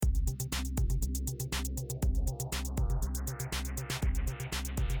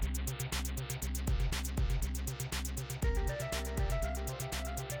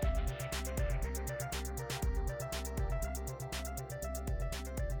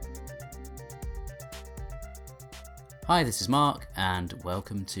Hi, this is Mark, and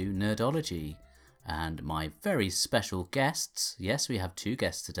welcome to Nerdology. And my very special guests, yes, we have two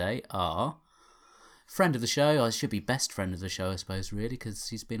guests today, are friend of the show, I should be best friend of the show, I suppose, really, because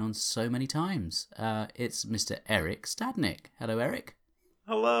he's been on so many times. It's Mr. Eric Stadnick. Hello, Eric.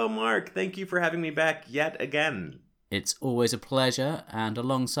 Hello, Mark. Thank you for having me back yet again. It's always a pleasure, and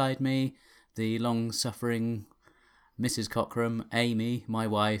alongside me, the long-suffering Mrs. Cockram, Amy, my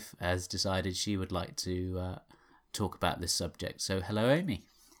wife, has decided she would like to talk about this subject. So, hello, Amy.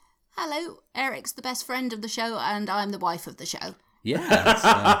 Hello, Eric's the best friend of the show, and I'm the wife of the show.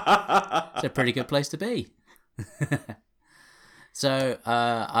 Yeah, it's a pretty good place to be. So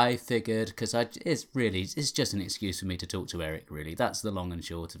I figured, because it's just an excuse for me to talk to Eric, really. That's the long and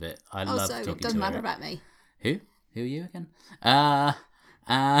short of it. I love talking to Eric. So it doesn't matter about me. Who are you again?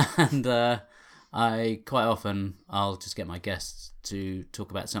 And I quite often, I'll just get my guests to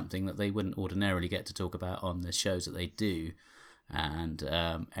talk about something that they wouldn't ordinarily get to talk about on the shows that they do. And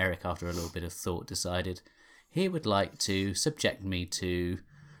Eric, after a little bit of thought, decided he would like to subject me to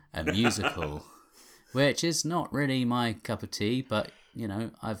a musical, which is not really my cup of tea, but, you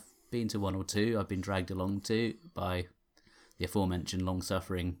know, I've been to one or two. I've been dragged along to by the aforementioned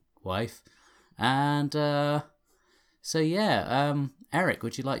long-suffering wife. And Eric,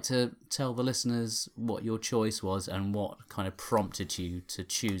 would you like to tell the listeners what your choice was and what kind of prompted you to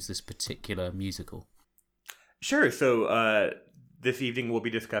choose this particular musical? Sure. So this evening we'll be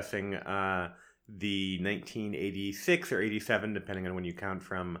discussing the 1986 or 87, depending on when you count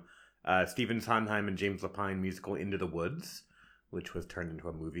from, Stephen Sondheim and James Lapine musical Into the Woods, which was turned into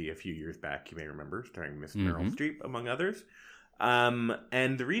a movie a few years back, you may remember, starring Miss Meryl Streep, among others.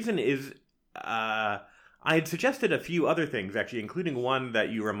 And the reason is I had suggested a few other things, actually, including one that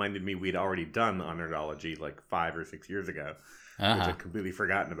you reminded me we'd already done on Nerdology like 5 or 6 years ago, which I'd completely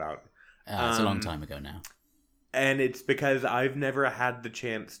forgotten about. It's a long time ago now. And it's because I've never had the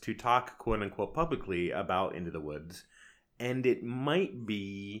chance to talk, quote-unquote, publicly about Into the Woods. And it might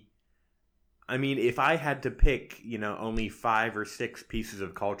be... I mean, if I had to pick, you know, only 5 or 6 pieces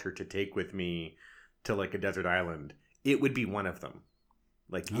of culture to take with me to, like, a desert island, it would be one of them.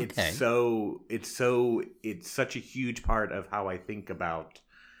 Like, it's such a huge part of how I think about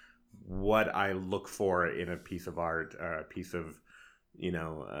what I look for in a piece of art, or a piece of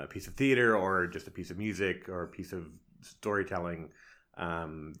theater, or just a piece of music, or a piece of storytelling,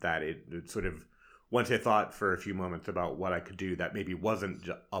 that it sort of, once I thought for a few moments about what I could do that maybe wasn't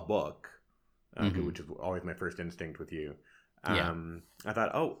a book, which is always my first instinct with you, I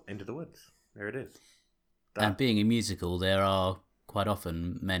thought, Into the Woods. There it is. And being a musical, there are quite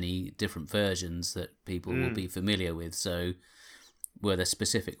often many different versions that people will be familiar with. So were there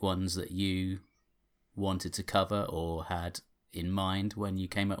specific ones that you wanted to cover or had in mind when you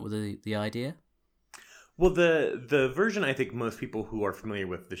came up with the idea? Well, the version I think most people who are familiar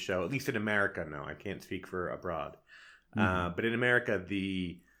with the show, at least in America, no, I can't speak for abroad, but in America,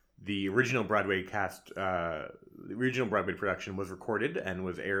 the original Broadway cast, the original Broadway production was recorded and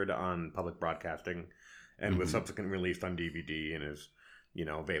was aired on public broadcasting, and was subsequently released on DVD and is, you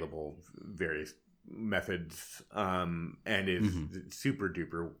know, available various methods, and is super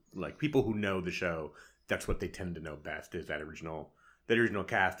duper, like, people who know the show, that's what they tend to know best, is that original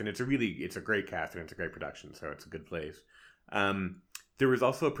cast. And it's a great cast, and it's a great production, so it's a good place. There was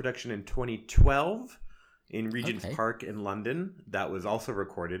also a production in 2012 in Regent's Park in London that was also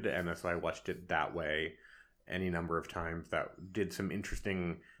recorded, and so I watched it that way any number of times. That made some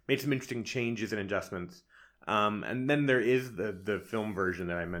interesting changes and adjustments. And then there is the film version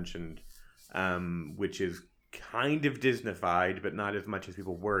that I mentioned, which is kind of Disneyfied, but not as much as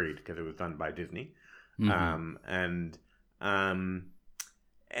people worried, because it was done by Disney. And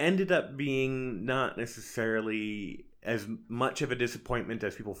ended up being not necessarily as much of a disappointment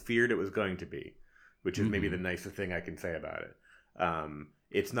as people feared it was going to be, which is maybe the nicest thing I can say about it.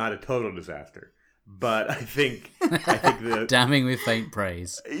 It's not a total disaster, but I think the damning with faint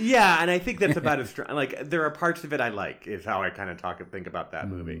praise. Yeah, and I think that's about as strong. Like, there are parts of it I like, is how I kind of think about that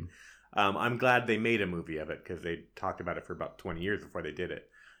movie. I'm glad they made a movie of it, because they talked about it for about 20 years before they did it.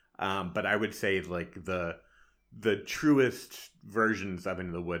 But I would say, like, the truest versions of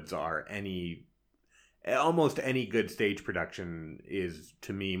Into the Woods are almost any good stage production is,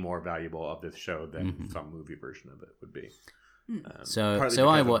 to me, more valuable of this show than some movie version of it would be. So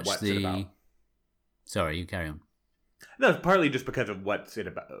I watched the... Sorry, you carry on. No, partly just because of what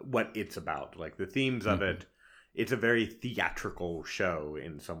it's about. Like, the themes of it, it's a very theatrical show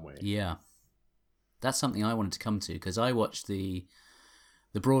in some ways. Yeah. That's something I wanted to come to, because I watched the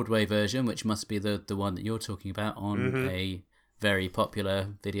Broadway version, which must be the one that you're talking about, on a very popular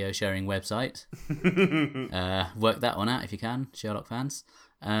video sharing website. Work that one out if you can, Sherlock fans.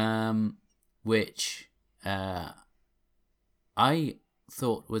 Which I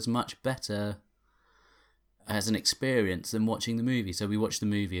thought was much better as an experience than watching the movie. So we watched the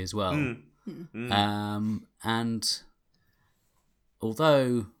movie as well. And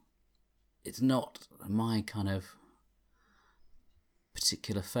although it's not my kind of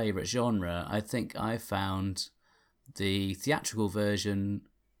particular favourite genre, I think I found the theatrical version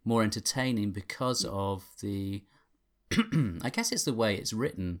more entertaining because of the I guess it's the way it's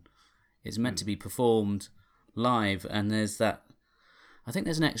written. It's meant to be performed live, and there's that, I think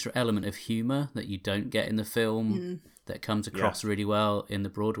there's an extra element of humour that you don't get in the film that comes across really well in the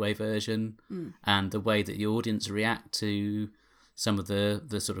Broadway version, and the way that the audience react to some of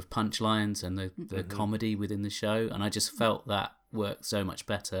the sort of punchlines and the comedy within the show, and I just felt that worked so much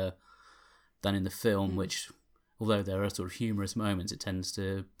better than in the film, which, although there are sort of humorous moments, it tends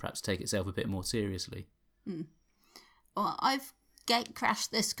to perhaps take itself a bit more seriously. Well, I've gate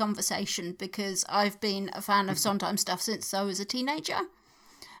crashed this conversation because I've been a fan of Sondheim stuff since I was a teenager,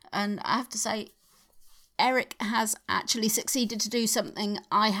 and I have to say, Eric has actually succeeded to do something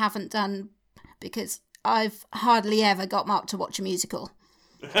I haven't done, because I've hardly ever got Mark to watch a musical.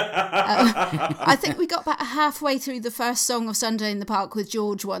 I think we got about halfway through the first song of Sunday in the Park with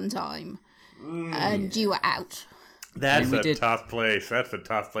George one time, and you were out. That's a tough place. That's a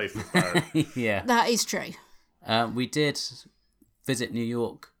tough place to start. Yeah. That is true. We did visit New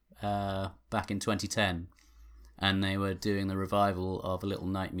York back in 2010, and they were doing the revival of A Little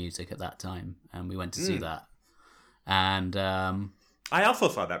Night Music at that time, and we went to see that. And I also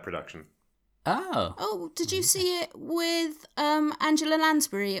saw that production. Oh, did you see it with Angela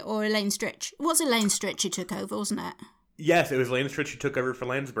Lansbury or Elaine Stritch? It was Elaine Stritch who took over, wasn't it? Yes, it was Elaine Stritch who took over for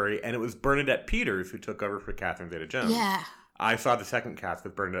Lansbury, and it was Bernadette Peters who took over for Catherine Zeta-Jones. Yeah. I saw the second cast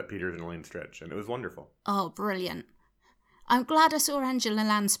with Bernadette Peters and Elaine Stritch, and it was wonderful. Oh, brilliant. I'm glad I saw Angela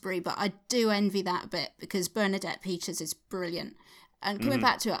Lansbury, but I do envy that a bit, because Bernadette Peters is brilliant. And coming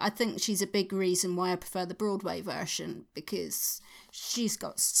back to it, I think she's a big reason why I prefer the Broadway version, because she's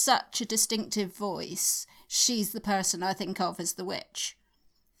got such a distinctive voice. She's the person I think of as the witch.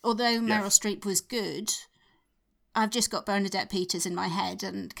 Although Meryl Streep was good, I've just got Bernadette Peters in my head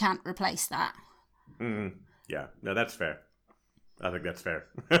and can't replace that. Yeah, no, that's fair. I think that's fair.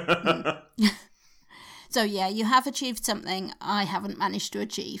 So yeah, you have achieved something I haven't managed to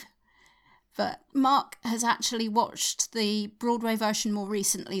achieve. But Mark has actually watched the Broadway version more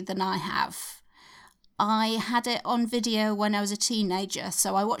recently than I have. I had it on video when I was a teenager,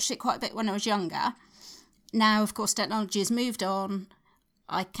 so I watched it quite a bit when I was younger. Now, of course, technology has moved on.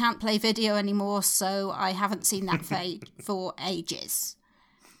 I can't play video anymore, so I haven't seen that for ages.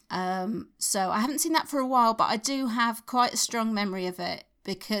 So I haven't seen that for a while, but I do have quite a strong memory of it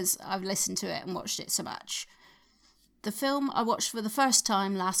because I've listened to it and watched it so much. The film I watched for the first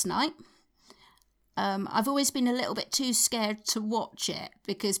time last night. I've always been a little bit too scared to watch it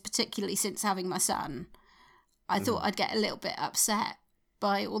because, particularly since having my son, I thought I'd get a little bit upset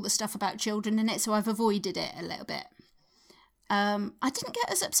by all the stuff about children in it, so I've avoided it a little bit. I didn't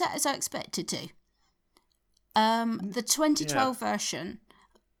get as upset as I expected to. The 2012 version,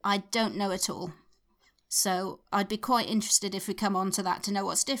 I don't know at all. So I'd be quite interested if we come on to that to know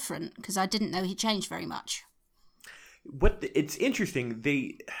what's different, because I didn't know he changed very much. It's interesting.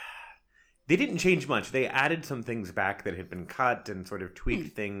 They didn't change much. They added some things back that had been cut and sort of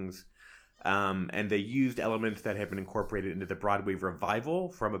tweaked things. And they used elements that had been incorporated into the Broadway revival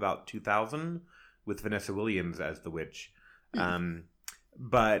from about 2000 with Vanessa Williams as the witch.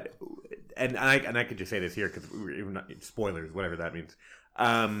 But I could just say this here because spoilers, whatever that means.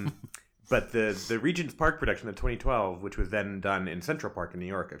 But the Regent's Park production of 2012, which was then done in Central Park in New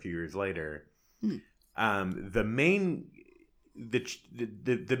York a few years later, the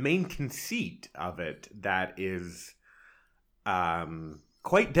main conceit of it that is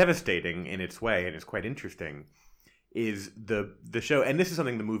quite devastating in its way and is quite interesting is the show, and this is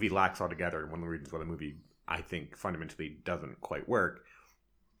something the movie lacks altogether. One of the reasons why the movie, I think, fundamentally doesn't quite work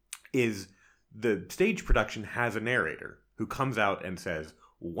is the stage production has a narrator who comes out and says,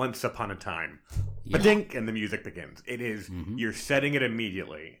 "Once upon a time," ba-dink, and the music begins. It is you're setting it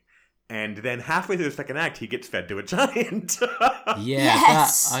immediately. And then halfway through the second act, he gets fed to a giant.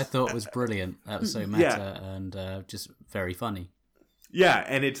 Yes! That I thought was brilliant. That was so meta and just very funny. Yeah,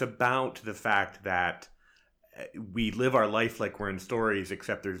 and it's about the fact that we live our life like we're in stories,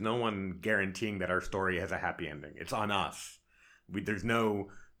 except there's no one guaranteeing that our story has a happy ending. It's on us. There's no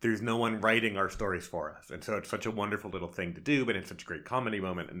one writing our stories for us. And so it's such a wonderful little thing to do, but it's such a great comedy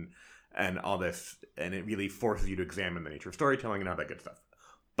moment. and all this, and it really forces you to examine the nature of storytelling and all that good stuff.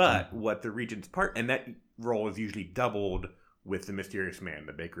 But what the Regent's part, and that role is usually doubled with the mysterious man,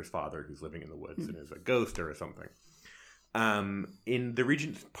 the baker's father, who's living in the woods and is a ghost or something. In the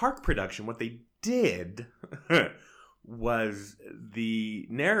Regent's Park production, what they did was the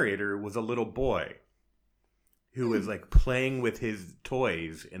narrator was a little boy who was like playing with his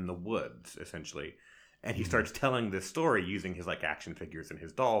toys in the woods, essentially. And he starts telling this story using his like action figures and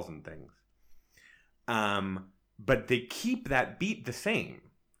his dolls and things. But they keep that beat the same.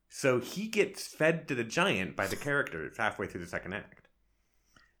 So he gets fed to the giant by the characters halfway through the second act,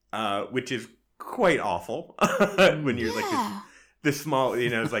 which is quite awful when you're like this small,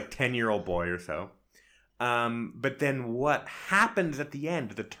 it's like 10-year-old boy or so. But then what happens at the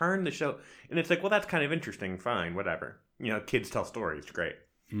end, the turn the show, and it's like, well, that's kind of interesting, fine, whatever. Kids tell stories, great.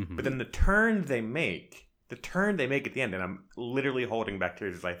 Mm-hmm. But then the turn they make at the end, and I'm literally holding back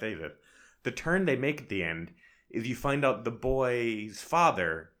tears as I say this, the turn they make at the end is you find out the boy's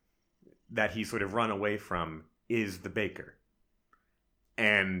father that he sort of run away from is the baker.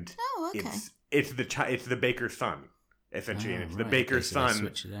 And it's the baker's son, essentially. And it's the baker's son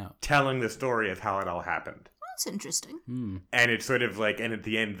telling the story of how it all happened. That's interesting. And it's sort of like, and at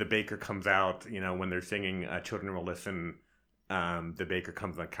the end, the baker comes out, when they're singing Children Will Listen, the baker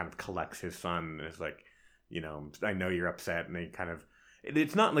comes and kind of collects his son and is like, I know you're upset. And they kind of,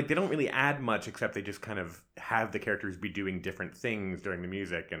 it's not like they don't really add much, except they just kind of have the characters be doing different things during the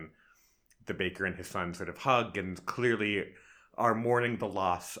music. And the baker and his son sort of hug and clearly are mourning the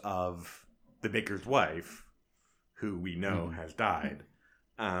loss of the baker's wife, who we know has died.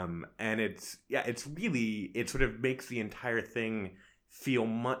 And it sort of makes the entire thing feel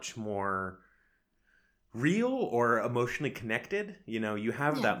much more real or emotionally connected. You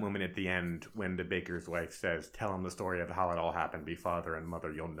have that moment at the end when the baker's wife says, tell him the story of how it all happened, be father and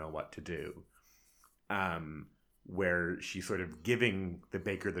mother, you'll know what to do. Where she's sort of giving the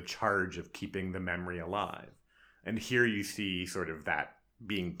baker the charge of keeping the memory alive. And here you see sort of that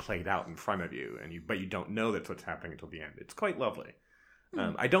being played out in front of you, but you don't know that's what's happening until the end. It's quite lovely.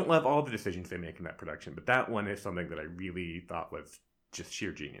 I don't love all the decisions they make in that production, but that one is something that I really thought was just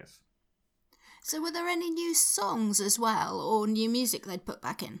sheer genius. So were there any new songs as well, or new music they'd put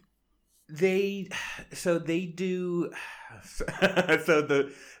back in? I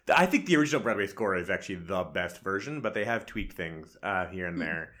think the original Broadway score is actually the best version, but they have tweaked things here and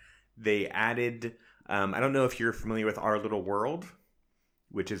there. They added, I don't know if you're familiar with Our Little World,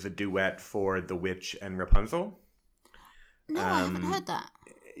 which is a duet for The Witch and Rapunzel. No, I haven't heard that.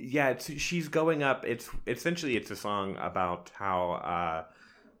 Yeah, she's going up. It's a song about how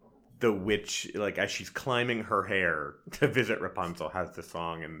the witch, like as she's climbing her hair to visit Rapunzel, has the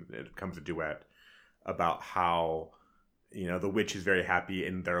song, and it becomes a duet about how the witch is very happy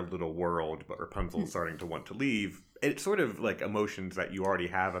in their little world, but Rapunzel's starting to want to leave. It's sort of like emotions that you already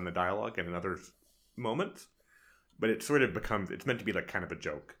have in the dialogue and in other moments, but it sort of becomes, it's meant to be like kind of a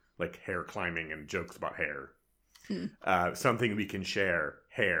joke, like hair climbing and jokes about hair. Something we can share.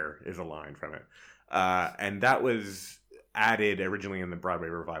 Hair is a line from it. And that was added originally in the Broadway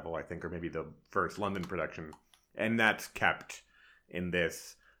revival, I think, or maybe the first London production. And that's kept in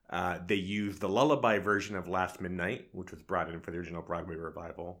this. They used the lullaby version of Last Midnight, which was brought in for the original Broadway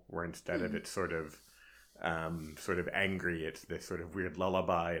revival, where instead of it sort of angry, it's this sort of weird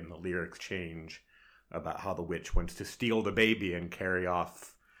lullaby, and the lyrics change about how the witch wants to steal the baby and carry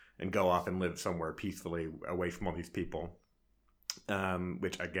off and go off and live somewhere peacefully away from all these people.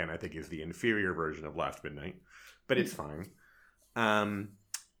 Which, again, I think is the inferior version of Last Midnight, but it's fine.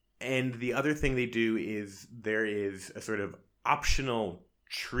 And the other thing they do is there is a sort of optional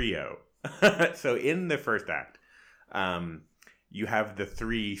trio. So in the first act, you have the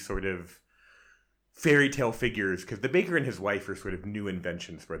three sort of fairy tale figures, because the baker and his wife are sort of new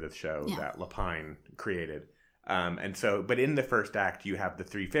inventions for this show that Lapine created. But in the first act, you have the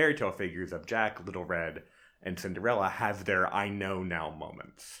three fairy tale figures of Jack, Little Red, and Cinderella have their I know now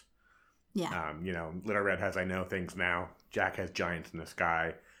moments. Yeah. Little Red has I know things now. Jack has giants in the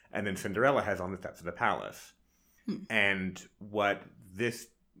sky. And then Cinderella has on the steps of the palace. And what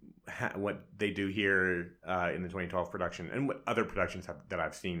they do here in the 2012 production, and what other productions that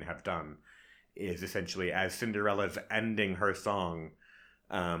I've seen have done, is essentially as Cinderella's ending her song,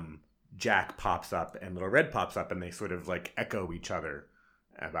 Jack pops up and Little Red pops up, and they sort of like echo each other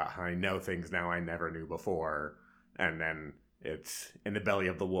about how I know things now I never knew before. And then it's in the belly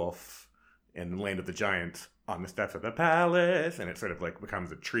of the wolf, in the land of the giants, on the steps of the palace, and it sort of like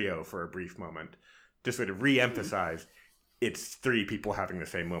becomes a trio for a brief moment to sort of re-emphasize it's three people having the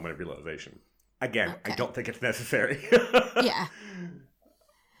same moment of realization. Again, I don't think it's necessary. Yeah.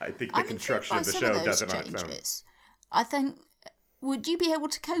 I think the I'm construction of the intrigued by show some of does those it on its own. changes. I think. Would you be able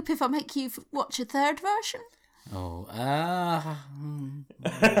to cope if I make you watch a third version? Oh,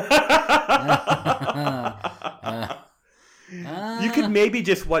 You could maybe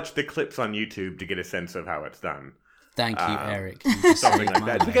just watch the clips on YouTube to get a sense of how it's done. thank you, Eric. You just Something saved like my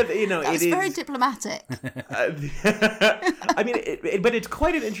that. life. Because, That's it is... very diplomatic. I mean, but it's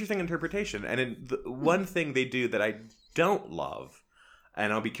quite an interesting interpretation. And one thing they do that I don't love,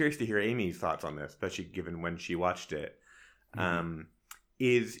 and I'll be curious to hear Amy's thoughts on this, especially given when she watched it,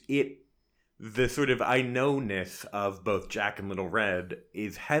 is the sort of I know-ness of both Jack and Little Red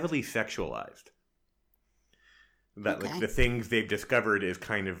is heavily sexualized. That like the things they've discovered is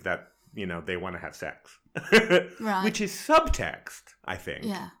kind of that, they want to have sex. Right. Which is subtext, I think.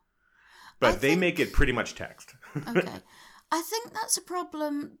 Yeah. But they make it pretty much text. Okay. I think that's a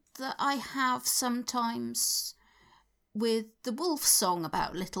problem that I have sometimes with the Wolf song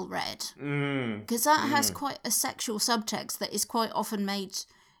about Little Red. Because that has quite a sexual subtext that is quite often made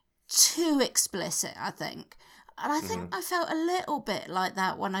too explicit, I think. And I think I felt a little bit like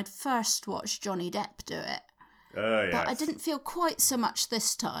that when I'd first watched Johnny Depp do it. Yes. But I didn't feel quite so much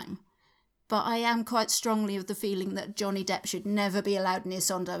this time. But I am quite strongly of the feeling that Johnny Depp should never be allowed near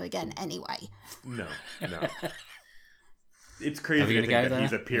Sondo again anyway. No. It's crazy to think that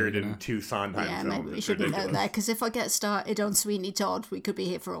he's appeared in 2 Sondheim films. Maybe we shouldn't go there, because if I get started on Sweeney Todd, we could be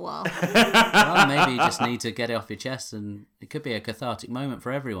here for a while. Well, maybe you just need to get it off your chest, and it could be a cathartic moment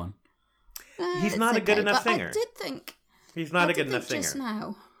for everyone. He's not a good enough singer. I did think... He's not a good enough singer. Just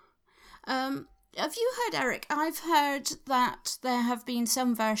now. Have you heard, Eric? I've heard that there have been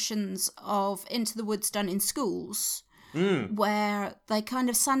some versions of Into the Woods done in schools where they kind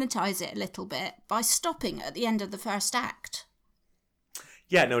of sanitize it a little bit by stopping at the end of the first act.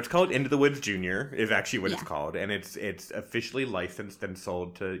 Yeah, no, it's called Into the Woods Junior is actually what it's called, and it's officially licensed and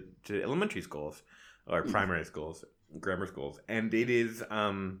sold to elementary schools or primary schools, grammar schools, and it is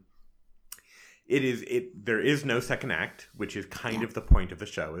there is no second act, which is kind of the point of the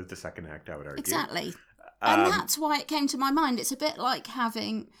show, is the second act, I would argue. Exactly. And that's why it came to my mind. It's a bit like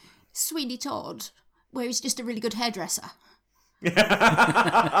having Sweeney Todd, where he's just a really good hairdresser. It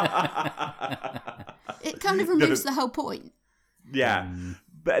kind of removes the whole point. Yeah.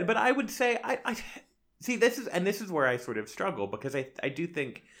 But I would say, I see, this is where I sort of struggle, because I do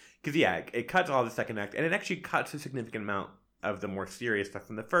think, because it cuts all the second act, and it actually cuts a significant amount of the more serious stuff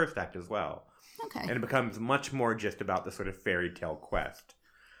from the first act as well. Okay. And it becomes much more just about the sort of fairy tale quest.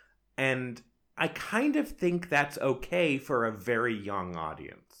 And I kind of think that's okay for a very young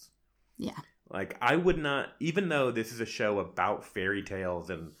audience. Yeah. Like, I would not, even though this is a show about fairy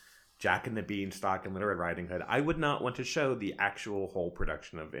tales and Jack and the Beanstalk and Little Red Riding Hood, I would not want to show the actual whole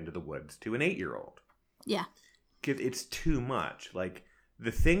production of Into the Woods to an 8-year-old. Yeah. Because it's too much. Like,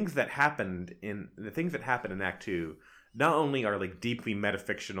 the things that happen in Act 2 not only are like deeply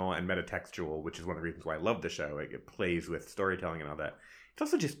metafictional and metatextual, which is one of the reasons why I love the show. It plays with storytelling and all that. It's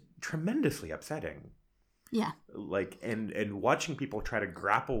also just tremendously upsetting. Yeah. Like, and watching people try to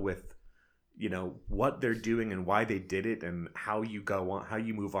grapple with, what they're doing and why they did it, and how you go on, how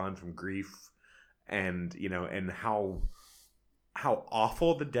you move on from grief, and and how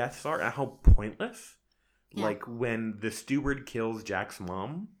awful the deaths are and how pointless. Yeah. Like when the steward kills Jack's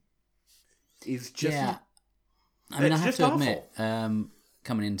mom is just. Yeah. I mean, I have to admit,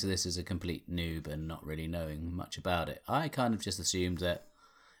 coming into this as a complete noob and not really knowing much about it, I kind of just assumed that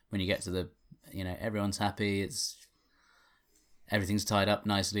when you get to the, everyone's happy, everything's tied up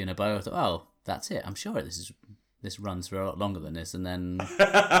nicely in a bow. I thought, oh, that's it. I'm sure this runs for a lot longer than this, and then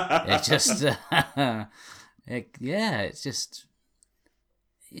it just, it's just,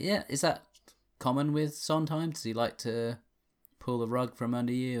 Is that common with Sondheim? Does he like to pull the rug from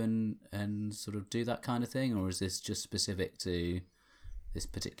under you and sort of do that kind of thing, or is this just specific to this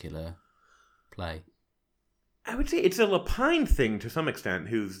particular play? I would say it's a Lapine thing to some extent.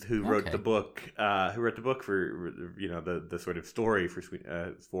 Who wrote the book? Who wrote the book for the sort of story for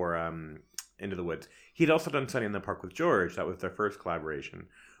Into the Woods. He'd also done Sunny in the Park with George. That was their first collaboration,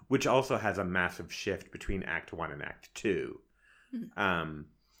 which also has a massive shift between Act 1 and Act 2. And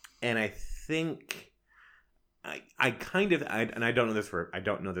I think. I don't know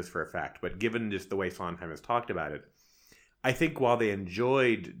this for a fact, but given just the way Sondheim has talked about it, I think while they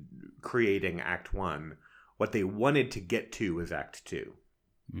enjoyed creating Act 1, what they wanted to get to was Act 2.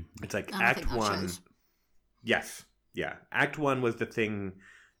 Mm-hmm. It's like Act 1. Yes. Yeah. Act 1 was the thing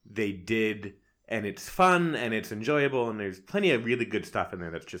they did, and it's fun and it's enjoyable, and there's plenty of really good stuff in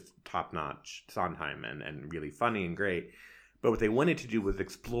there that's just top-notch Sondheim and really funny and great. But what they wanted to do was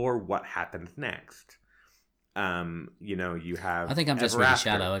explore what happens next. You have. I think I'm just Ever really After.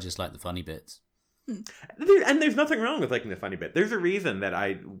 shallow. I just like the funny bits. And there's nothing wrong with liking the funny bit. There's a reason that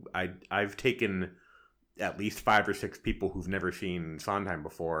I've taken at least 5 or 6 people who've never seen Sondheim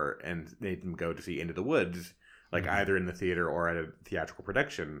before and made them go to see Into the Woods, like either in the theater or at a theatrical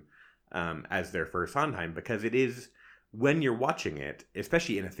production, as their first Sondheim, because it is, when you're watching it,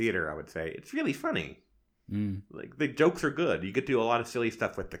 especially in a theater, I would say, it's really funny. Like, the jokes are good. You get to do a lot of silly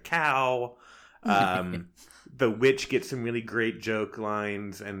stuff with the cow. The witch gets some really great joke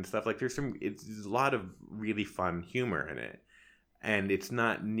lines and stuff. Like, there's a lot of really fun humor in it. And it's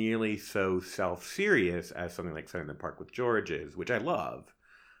not nearly so self-serious as something like Sunday in the Park with George is, which I love.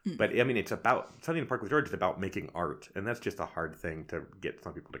 But, I mean, Sunday in the Park with George is about making art. And that's just a hard thing to get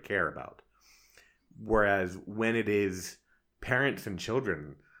some people to care about. Whereas when it is parents and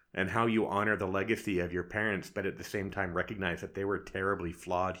children and how you honor the legacy of your parents, but at the same time recognize that they were terribly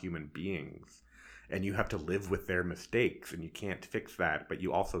flawed human beings. And you have to live with their mistakes, and you can't fix that, but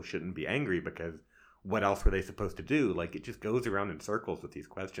you also shouldn't be angry because what else were they supposed to do? Like, it just goes around in circles with these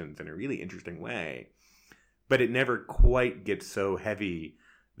questions in a really interesting way. But it never quite gets so heavy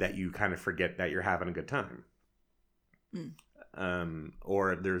that you kind of forget that you're having a good time.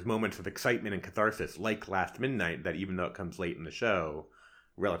 Or there's moments of excitement and catharsis, like Last Midnight, that even though it comes late in the show,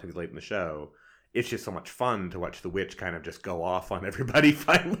 relatively late in the show, it's just so much fun to watch the witch kind of just go off on everybody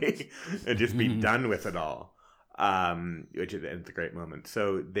finally and just be done with it all. Which is it's a great moment.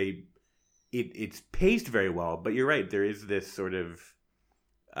 So it's paced very well, but you're right. There is this sort of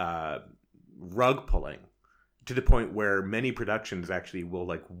rug pulling to the point where many productions actually will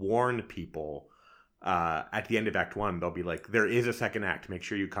like warn people at the end of Act 1. They'll be like, there is a second act. Make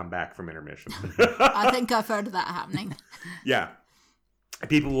sure you come back from intermission. I think I've heard of that happening. Yeah.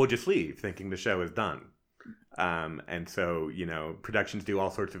 People will just leave thinking the show is done. And so, productions do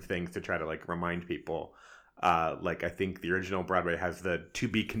all sorts of things to try to like remind people. Like I think the original Broadway has the to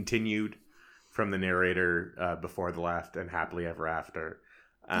be continued from the narrator before the last and happily ever after.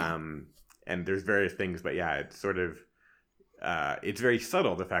 And there's various things, but yeah, it's sort of, it's very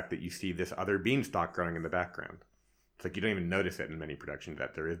subtle, the fact that you see this other beanstalk growing in the background. It's like you don't even notice it in many productions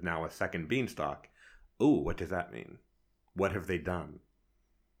that there is now a second beanstalk. Ooh, what does that mean? What have they done?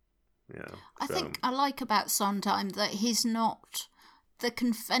 I think I like about Sondheim that he's not the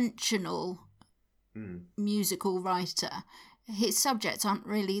conventional musical writer. His subjects aren't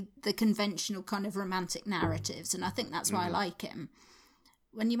really the conventional kind of romantic narratives, and I think that's why I like him.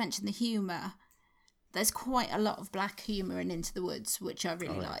 When you mention the humour, there's quite a lot of black humour in Into the Woods, which I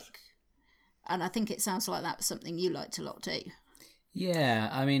really like. And I think it sounds like that was something you liked a lot too. Yeah,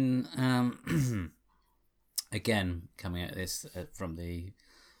 I mean, again, coming at this from the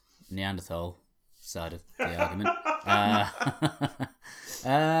Neanderthal side of the argument.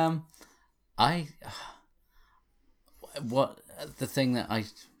 The thing that I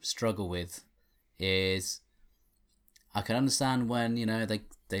struggle with is I can understand when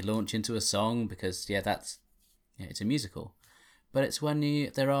they launch into a song because it's a musical, but it's when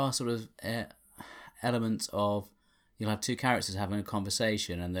there are sort of elements of you'll have two characters having a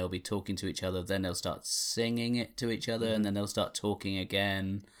conversation and they'll be talking to each other, then they'll start singing it to each other, and then they'll start talking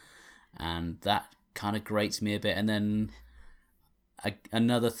again. And that kind of grates me a bit. And then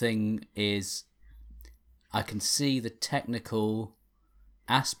another thing is I can see the technical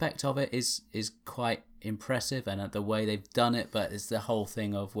aspect of it is quite impressive and the way they've done it, but it's the whole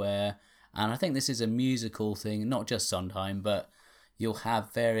thing of where, and I think this is a musical thing, not just Sondheim, but you'll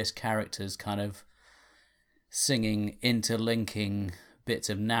have various characters kind of singing, interlinking bits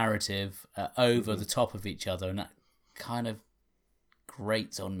of narrative over the top of each other, and that kind of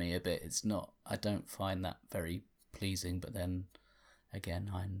grates on me a bit. I don't find that very pleasing, but then again,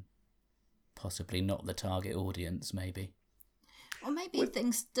 I'm possibly not the target audience, maybe. Or maybe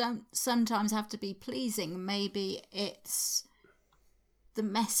things don't sometimes have to be pleasing. Maybe it's the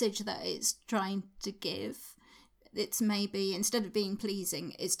message that it's trying to give. It's maybe, instead of being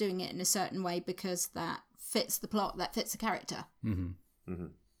pleasing, it's doing it in a certain way because that fits the plot, that fits the character.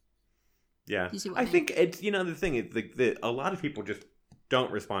 Yeah. You see what I mean? think it's, the thing is, a lot of people just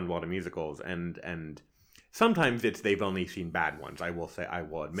don't respond well to musicals, and sometimes it's they've only seen bad ones. I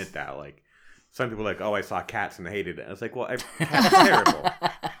will admit that. Like, some people are like, oh, I saw Cats and I hated it. I was like, well, Cats is terrible.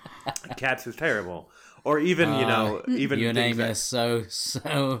 Cats is terrible. Or even, even your name that, is so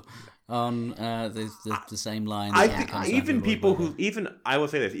on the same line. I think even people who I will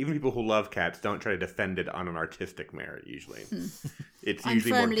say this, even people who love Cats don't try to defend it on an artistic merit. Usually, it's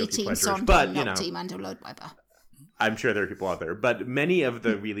usually more guilty pleasures. But not Team Andrew Lloyd Webber. I'm sure there are people out there, but many of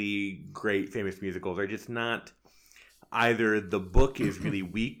the really great famous musicals are just not. either the book is really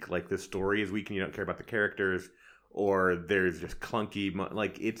weak, like the story is weak and you don't care about the characters, or there's just clunky,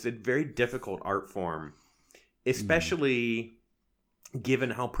 like it's a very difficult art form, especially given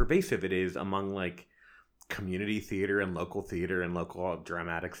how pervasive it is among like community theater and local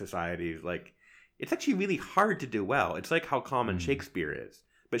dramatic societies. Like, it's actually really hard to do well. It's like how common Shakespeare is,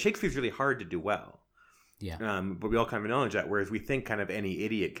 but Shakespeare's really hard to do well. Yeah. But we all kind of acknowledge that, whereas we think kind of any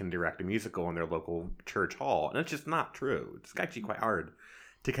idiot can direct a musical in their local church hall, and it's just not true. It's actually quite hard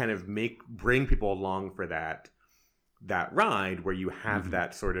to kind of bring people along for that ride, where you have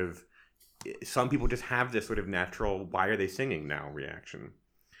that sort of, some people just have this sort of natural "why are they singing now" reaction,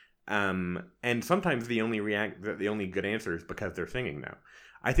 and sometimes the only good answer is because they're singing now.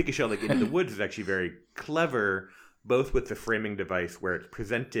 I think a show like Into the Woods is actually very clever, both with the framing device where it's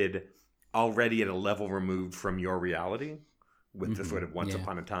presented already at a level removed from your reality with the sort of once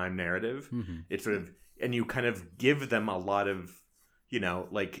upon a time narrative. It's sort of, and you kind of give them a lot of, you know,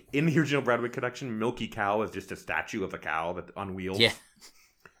 like in the original Broadway production, Milky Cow is just a statue of a cow that on wheels. Yeah.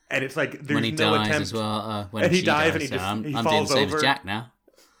 And it's like, there's when he no dies attempt. as well. When and he dies dies, and he I'm falls doing the same over. as Jack now.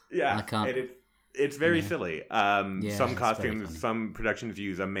 Yeah. I can't. And it's very silly. Some costumes, funny. some productions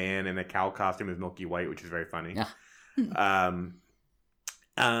use a man in a cow costume as Milky White, which is very funny. Yeah.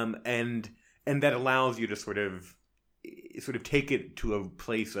 And that allows you to sort of take it to a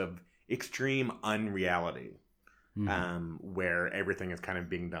place of extreme unreality, where everything is kind of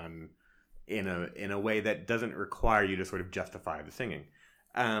being done in a way that doesn't require you to sort of justify the singing.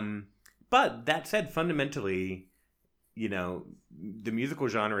 But that said, fundamentally, you know, the musical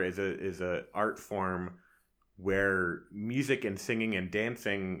genre is a art form where music and singing and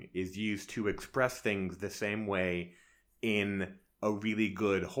dancing is used to express things the same way in a really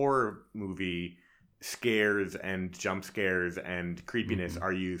good horror movie, scares and jump scares and creepiness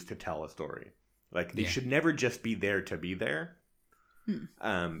are used to tell a story. Like, they should never just be there to be there.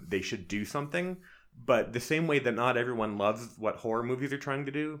 They should do something. But the same way that not everyone loves what horror movies are trying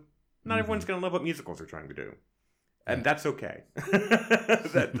to do, not everyone's going to love what musicals are trying to do. And that's okay.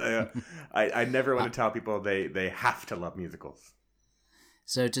 I never want to tell people they have to love musicals.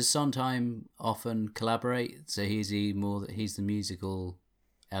 So does Sondheim often collaborate? So he's the musical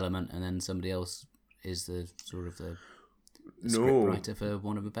element, and then somebody else is the sort of the script writer, for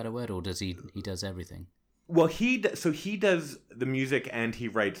want of a better word, or does he does everything? Well, he does the music and he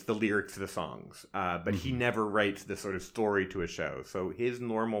writes the lyrics to the songs, but he never writes the sort of story to a show. So his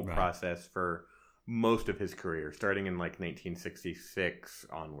normal process for most of his career, starting in like 1966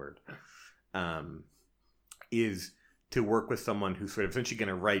 onward, is to work with someone who's sort of essentially going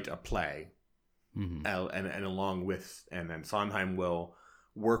to write a play, and along with, and then Sondheim will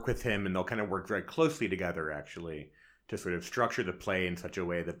work with him, and they'll kind of work very closely together, actually, to sort of structure the play in such a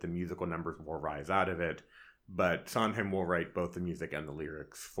way that the musical numbers will rise out of it. But Sondheim will write both the music and the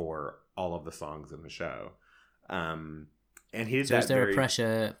lyrics for all of the songs in the show. And he did that. Is there a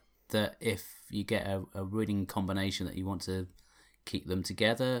pressure that if you get a winning combination that you want to keep them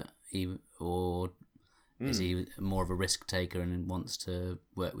together, or is he more of a risk taker and wants to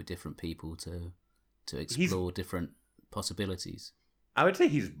work with different people to explore different possibilities? I would say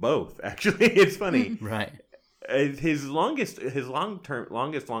he's both, actually. It's funny. Right. His longest long-term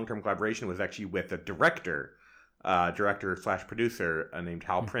collaboration was actually with a director / producer named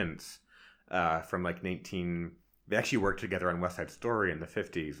Hal Prince, from like they actually worked together on West Side Story in the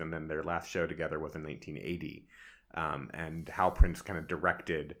 50s, and then their last show together was in 1980. And Hal Prince kind of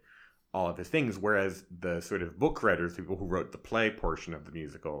directed all of his things, whereas the sort of book writers, people who wrote the play portion of the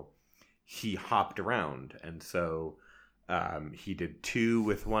musical, he hopped around. And so he did 2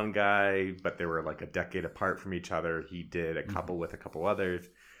 with one guy, but they were like a decade apart from each other. He did a couple with a couple others.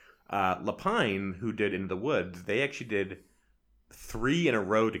 Lapine, who did Into the Woods, they actually did 3 in a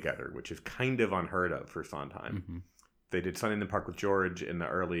row together, which is kind of unheard of for Sondheim. They did Sunday in the Park with George in the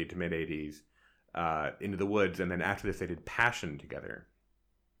early to mid 80s, Into the Woods, and then after this they did Passion together,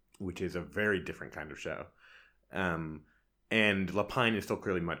 which is a very different kind of show. And Lapine is still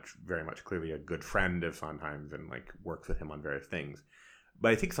very much clearly a good friend of Sondheim's and like works with him on various things.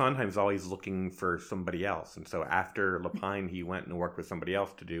 But I think Sondheim's always looking for somebody else. And so after Lapine, he went and worked with somebody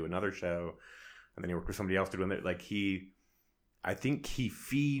else to do another show. And then he worked with somebody else to do another. Like I think he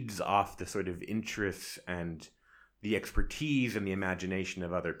feeds off the sort of interests and the expertise and the imagination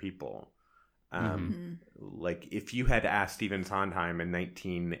of other people. Like if you had asked Stephen Sondheim in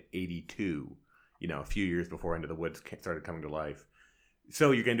 1982, you know, a few years before Into the Woods started coming to life,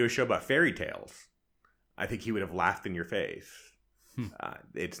 so you're going to do a show about fairy tales, I think he would have laughed in your face.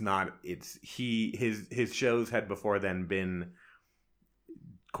 His shows had before then been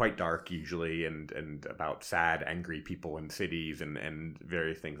quite dark usually, and about sad, angry people in cities and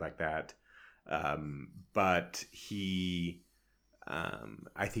various things like that. But he,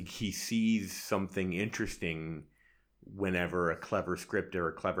 I think he sees something interesting whenever a clever script or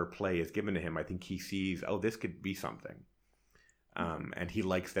a clever play is given to him. I think he sees, oh, this could be something. And he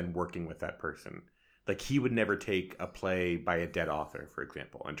likes then working with that person. Like, he would never take a play by a dead author, for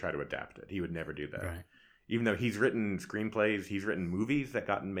example, and try to adapt it. He would never do that. Right. Even though he's written screenplays, he's written movies that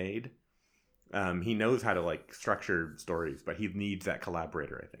gotten made. He knows how to, like, structure stories, but he needs that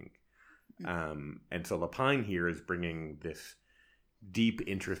collaborator, I think. And so Lapine here is bringing this deep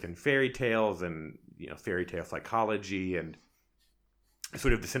interest in fairy tales and, you know, fairy tale psychology, and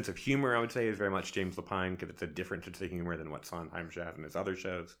sort of the sense of humor, I would say, is very much James Lapine, because it's a different sense of humor than what Sondheim has in his other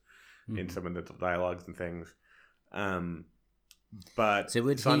shows, in some of the dialogues and things. But so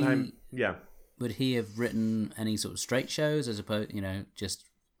would Sondheim, would he have written any sort of straight shows as opposed, you know, just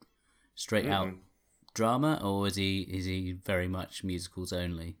straight out drama, or is he very much musicals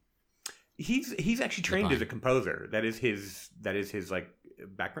only? He's actually trained as a composer. That is his like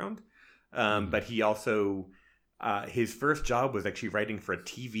background. But he also his first job was actually writing for a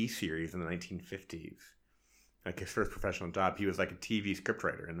TV series in the 1950s. Like, his first professional job, he was like a TV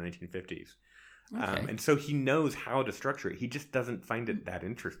scriptwriter in the 1950s. Okay. And so he knows how to structure it. He just doesn't find it that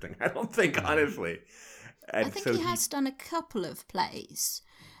interesting, I don't think, honestly. And I think so he has done a couple of plays.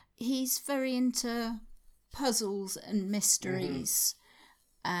 He's very into puzzles and mysteries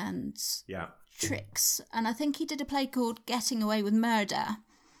and tricks. And I think he did a play called Getting Away with Murder.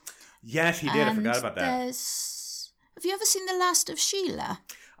 Yes, he did. I forgot about that. Have you ever seen The Last of Sheila?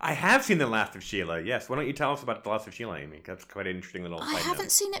 I have seen The Last of Sheila, yes. Why don't you tell us about The Last of Sheila, Amy? That's quite an interesting little I side haven't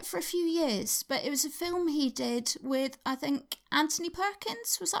note. seen it for a few years, but it was a film he did with, I think, Anthony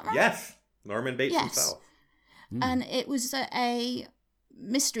Perkins. Was that right? Yes, Norman Bates himself. And it was a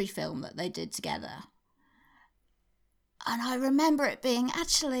mystery film that they did together. And I remember it being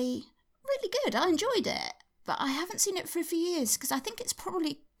actually really good. I enjoyed it. But I haven't seen it for a few years because I think it's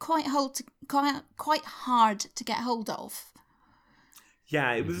probably quite hard to get hold of.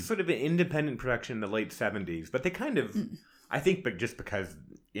 Yeah, it was sort of an independent production in the late 70s, but they kind of, I think, but just because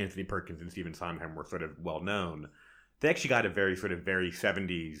Anthony Perkins and Stephen Sondheim were sort of well-known, they actually got a very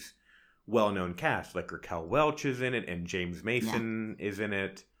 70s well-known cast. Like, Raquel Welch is in it, and James Mason is in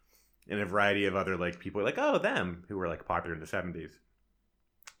it, and a variety of other, like, people like, oh, them, who were, like, popular in the 70s.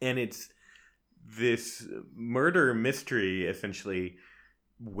 And it's this murder mystery, essentially,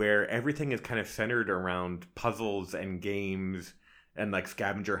 where everything is kind of centered around puzzles and games and, like,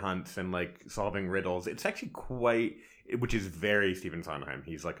 scavenger hunts and, like, solving riddles. It's actually which is very Stephen Sondheim.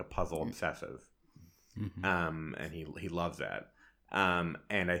 He's, like, a puzzle obsessive. And he loves that.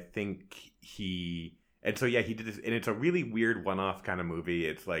 And I think he did this, and it's a really weird one-off kind of movie.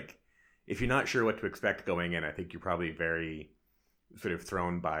 It's like, if you're not sure what to expect going in, I think you're probably very sort of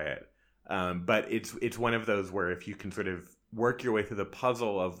thrown by it. But it's one of those where if you can sort of work your way through the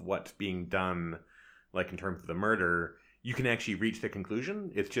puzzle of what's being done, like in terms of the murder, you can actually reach the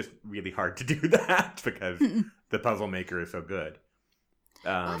conclusion. It's just really hard to do that because the puzzle maker is so good.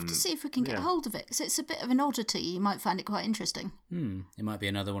 I'll have to see if we can get hold of it, because it's a bit of an oddity. You might find it quite interesting. It might be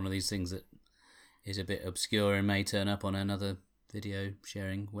another one of these things that is a bit obscure and may turn up on another video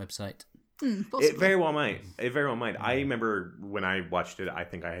sharing website. It very well might. I remember when I watched it, I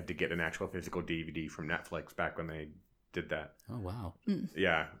think I had to get an actual physical DVD from Netflix back when they did that. Oh, wow.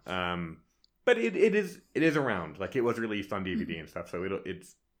 Yeah. But it is around. Like, it was released on DVD and stuff, so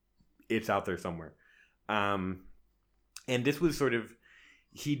it's out there somewhere. And this was sort of,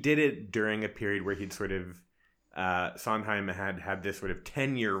 he did it during a period where he'd sort of, Sondheim had this sort of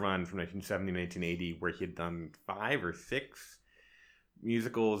 10-year run from 1970 to 1980 where he had done 5 or 6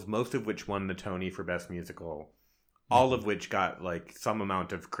 musicals, most of which won the Tony for Best Musical, all of which got, like, some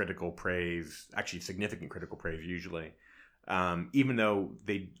amount of critical praise, actually significant critical praise usually, even though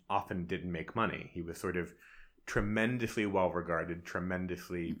they often didn't make money. He was sort of tremendously well-regarded,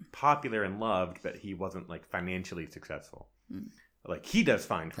 tremendously popular and loved, but he wasn't, like, financially successful. Like, he does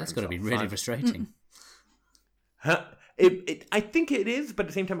fine for That's himself. got to be really frustrating. I think it is, but at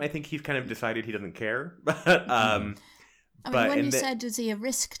the same time, I think he's kind of decided he doesn't care. When you said, is he a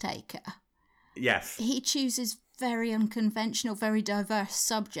risk taker? Yes. He chooses very unconventional, very diverse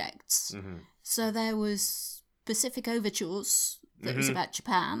subjects. So there was Pacific Overtures that was about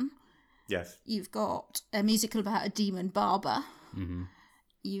Japan. Yes. You've got a musical about a demon barber.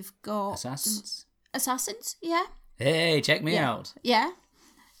 You've got... Assassins, yeah. Hey, check me out. Yeah.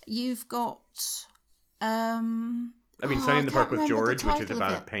 You've got... Sunny in the Park with George, which is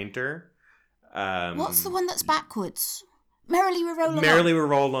about a painter. What's the one that's backwards? Merrily We Roll Along. Merrily We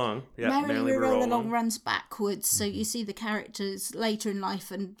Roll Along. Yeah, Merrily We Roll Along runs backwards, so you see the characters later in life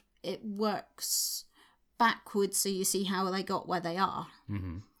and it works backwards, so you see how they got where they are.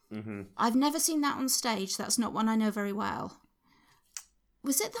 I've never seen that on stage. That's not one I know very well.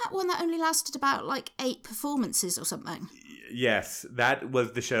 Was it that one that only lasted about 8 performances or something? Yes, that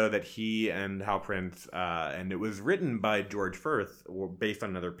was the show that he and Hal Prince, and it was written by George Firth, or based on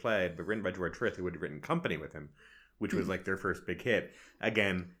another play, but written by George Firth, who had written Company with him, which was their first big hit.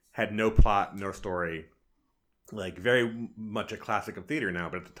 Again, had no plot, no story, very much a classic of theater now,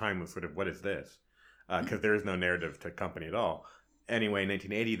 but at the time was sort of, what is this? Because there is no narrative to Company at all. Anyway, in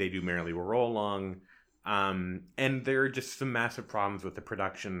 1980, they do Merrily We Roll Along. And there are just some massive problems with the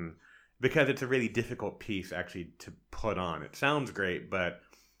production because it's a really difficult piece actually to put on. It sounds great, but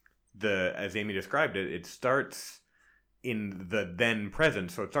as Amy described it, it starts in the then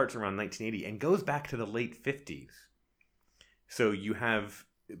present. So it starts around 1980 and goes back to the late 50s. So you have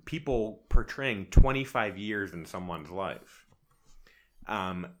people portraying 25 years in someone's life.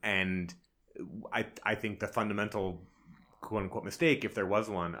 And I think the fundamental quote unquote mistake, if there was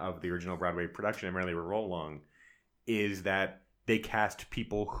one, of the original Broadway production of Merrily We Roll Along is that they cast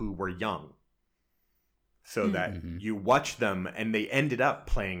people who were young. So that you watch them and they ended up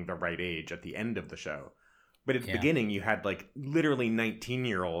playing the right age at the end of the show. But at the beginning you had literally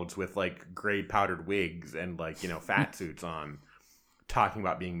 19-year-olds with gray powdered wigs and fat suits on talking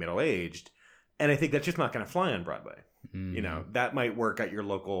about being middle-aged. And I think that's just not going to fly on Broadway. That might work at your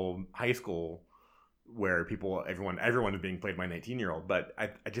local high school where everyone is being played by a 19-year-old, but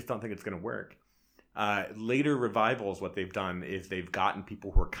I just don't think it's going to work. Later revivals, what they've done is they've gotten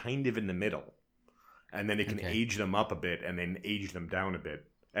people who are kind of in the middle, and then they can age them up a bit and then age them down a bit,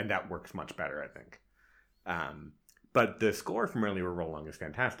 and that works much better, I think. But the score from Merrily We Roll Along is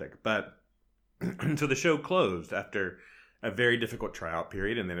fantastic. But so the show closed after a very difficult tryout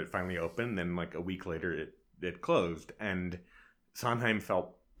period, and then it finally opened. Then a week later, it closed, and Sondheim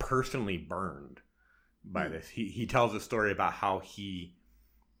felt personally burned by this. He tells a story about how he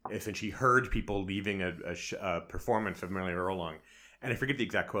essentially heard people leaving a performance of Merrily We Roll Along, and I forget the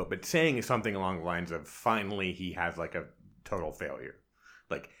exact quote, but saying something along the lines of, finally he has a total failure,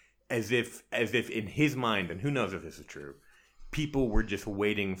 as if in his mind, and who knows if this is true, people were just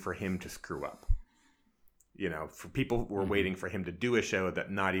waiting for him to screw up. For people were waiting for him to do a show that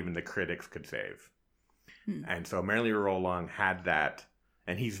not even the critics could save. And so Merrily We Roll Along had that.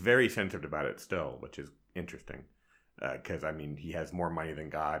 And he's very sensitive about it still, which is interesting. Because, he has more money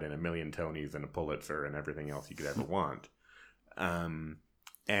than God and 1 million Tonys and a Pulitzer and everything else you could ever want. And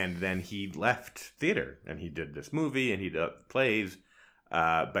then he left theater. And he did this movie and he did plays.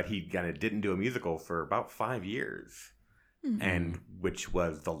 But he kind of didn't do a musical for about 5 years. And which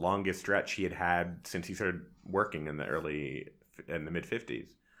was the longest stretch he had since he started working in the mid-50s.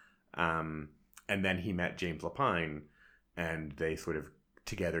 And then he met James Lapine. And they sort of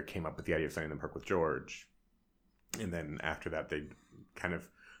together came up with the idea of Sunday in the Park with George. And then after that, they kind of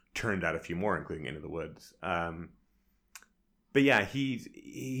turned out a few more, including Into the Woods. But yeah,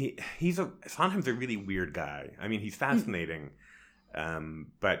 Sondheim's a really weird guy. He's fascinating.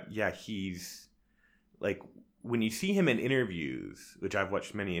 But yeah, he's when you see him in interviews, which I've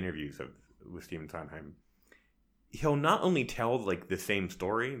watched many interviews with Stephen Sondheim, he'll not only tell the same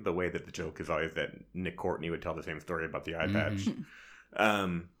story, the way that the joke is always that Nick Courtney would tell the same story about the eye patch.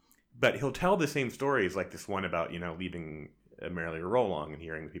 But he'll tell the same stories, like this one about, leaving Merrily We Roll Along and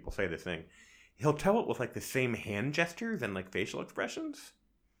hearing people say this thing. He'll tell it with the same hand gestures and facial expressions.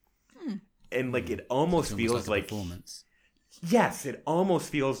 And it almost feels like performance. Yes, it almost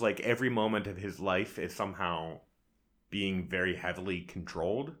feels like every moment of his life is somehow being very heavily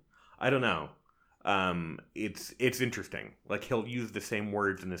controlled. I don't know. It's interesting. He'll use the same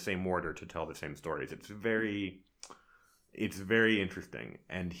words in the same order to tell the same stories. It's very interesting.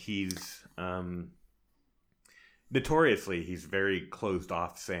 And he's notoriously he's very closed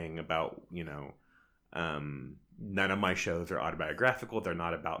off, saying about none of my shows are autobiographical. They're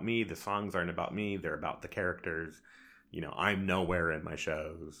not about me. The songs aren't about me. They're about the characters. I'm nowhere in my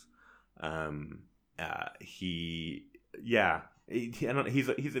shows. He's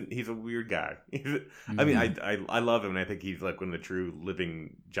a weird guy. I love him, and I think he's one of the true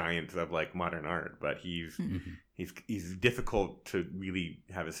living giants of modern art. But he's difficult to really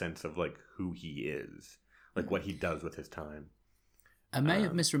have a sense of who he is, what he does with his time. I may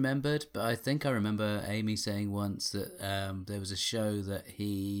have misremembered, but I think I remember Amy saying once that there was a show that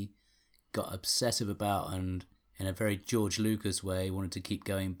he got obsessive about and, in a very George Lucas way, wanted to keep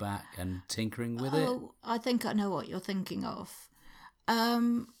going back and tinkering with it. Oh, I think I know what you're thinking of.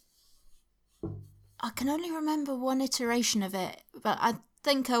 I I can only remember one iteration of it, but I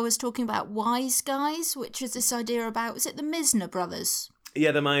think I was talking about Wise Guys, which is this idea about, is it the Misner brothers?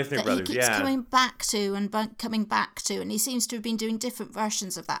 Yeah, the Meisner that brothers, he keeps yeah. coming back to and coming back to, and he seems to have been doing different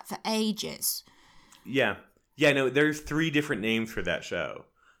versions of that for ages. Yeah. Yeah, no, there's 3 different names for that show.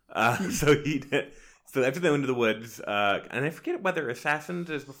 So after they went to the woods, and I forget whether Assassins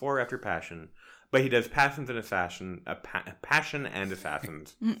is before or after Passion, but he does Passion and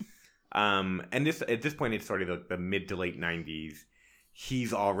Assassins. And at this point, it's sort of like the mid to late 90s.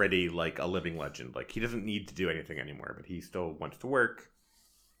 He's already like a living legend. Like, he doesn't need to do anything anymore, but he still wants to work.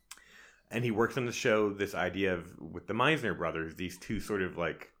 And he works on the show this idea of, with the Meisner brothers, these two sort of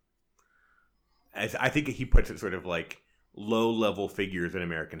like, as I think he puts it, sort of like low-level figures in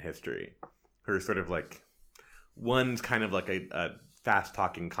American history, who are sort of like, one's kind of like a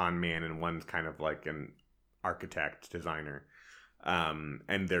fast-talking con man, and one's kind of like an architect, designer,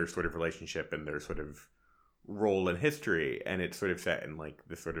 and their sort of relationship and their sort of role in history. And it's sort of set in like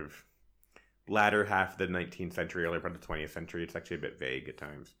the sort of latter half of the 19th century, early part of the 20th century. It's actually a bit vague at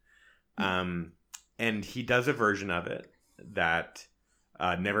times. And he does a version of it that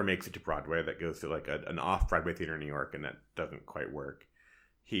never makes it to Broadway, that goes to like an off-Broadway theater in New York, and that doesn't quite work.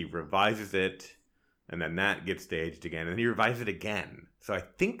 He revises it, and then that gets staged again, and he revises it again. So I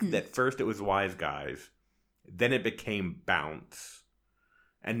think that first it was Wise Guys, then it became Bounce,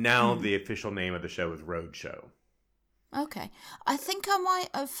 and now the official name of the show is Roadshow. Okay. I think I might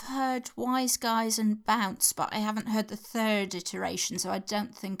have heard Wise Guys and Bounce, but I haven't heard the third iteration, so I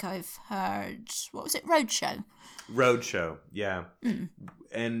don't think I've heard... What was it? Roadshow? Roadshow, yeah.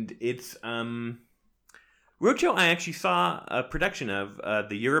 And it's... Roadshow, I actually saw a production of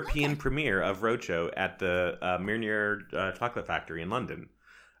the European premiere of Roadshow at the Myrnier Chocolate Factory in London,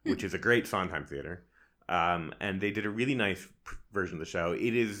 which is a great Sondheim theater. And they did a really nice version of the show.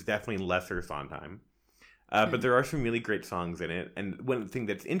 It is definitely lesser Sondheim. But there are some really great songs in it. And one thing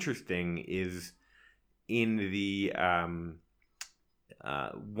that's interesting is in the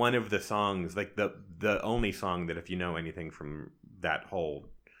one of the songs, like the only song that, if you know anything from that whole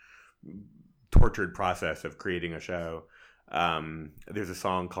tortured process of creating a show, there's a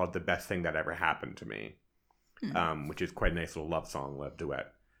song called The Best Thing That Ever Happened to Me, which is quite a nice little love song, love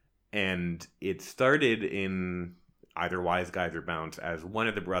duet. And it started in either Wise Guys or Bounce as one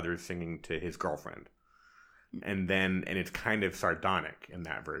of the brothers singing to his girlfriend. And it's kind of sardonic in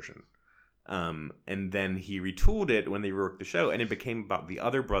that version. And then he retooled it when they reworked the show, and it became about the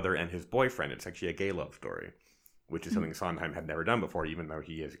other brother and his boyfriend. It's actually a gay love story, which is something Sondheim had never done before, even though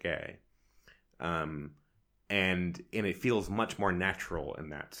he is gay. And it feels much more natural in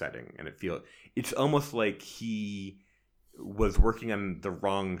that setting. And it's almost like he was working on the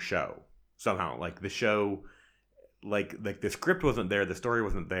wrong show somehow. Like the show... Like the script wasn't there, the story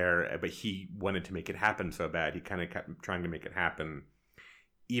wasn't there, but he wanted to make it happen so bad. He kind of kept trying to make it happen,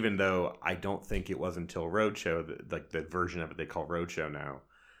 even though I don't think it was until Roadshow, the version of it they call Roadshow now,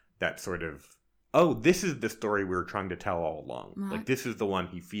 that sort of, oh, this is the story we were trying to tell all along. Right. Like, this is the one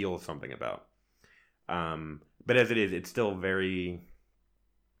he feels something about. But as it is, it's still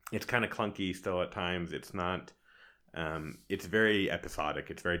it's kind of clunky still at times. It's not... it's very episodic.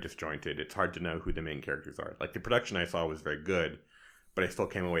 It's very disjointed. It's hard to know who the main characters are. Like, the production I saw was very good, but I still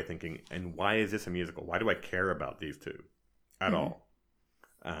came away thinking, and why is this a musical? Why do I care about these two at all?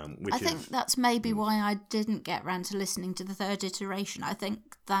 I think that's maybe why I didn't get around to listening to the third iteration. I think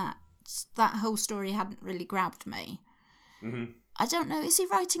that whole story hadn't really grabbed me. Mm-hmm. I don't know. Is he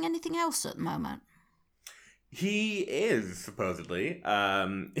writing anything else at the moment? He is, supposedly. I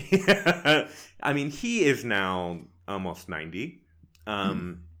mean, he is now almost 90. I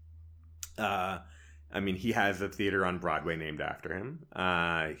mean, he has a theater on Broadway named after him.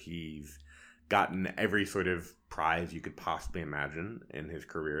 He's gotten every sort of prize you could possibly imagine in his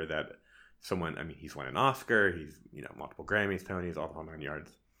career that he's won an Oscar, he's, multiple Grammys, Tonys, all the whole 9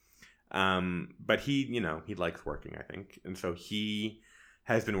 yards. But he likes working, I think. And so he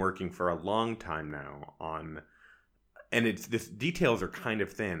has been working for a long time now on, and details are kind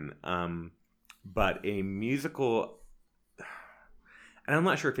of thin, but a musical, and I'm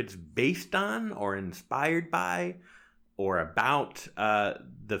not sure if it's based on or inspired by or about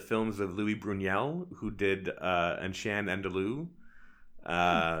the films of Louis Brunel, who did Un Chien Andalou,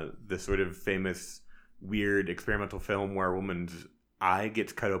 the sort of famous weird experimental film where a woman's eye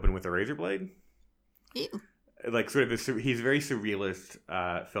gets cut open with a razor blade. Ew. Like, sort of, he's a very surrealist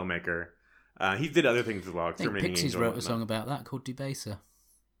filmmaker. He did other things as well. I think Pixies wrote a song about that called Debaser.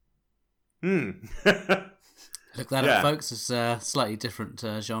 Look that up, folks. It's a slightly different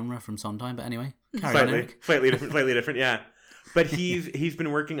genre from Sondheim, but anyway, carry on, Eric. Slightly different, yeah. But he's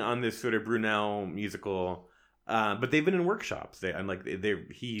been working on this sort of Brunel musical, but they've been in workshops.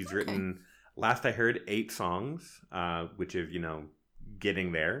 He's written, last I heard, 8 songs, which is,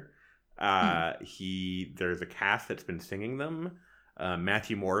 getting there. There's a cast that's been singing them.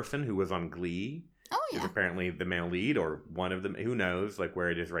 Matthew Morrison, who was on Glee, is apparently the male lead, or one of them. Who knows, where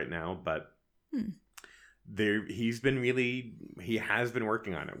it is right now? But he has been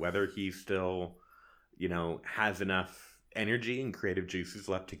working on it. Whether he still, has enough energy and creative juices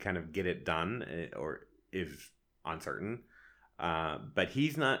left to kind of get it done, or is uncertain. But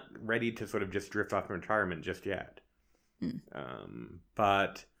he's not ready to sort of just drift off in retirement just yet.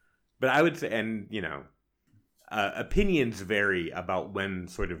 But I would say, and opinions vary about when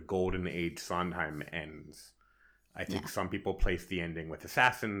sort of golden age Sondheim ends. I think some people place the ending with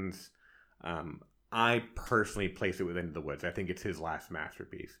Assassins. I personally place it with Into the Woods. I think it's his last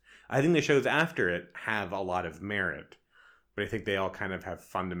masterpiece. I think the shows after it have a lot of merit, but I think they all kind of have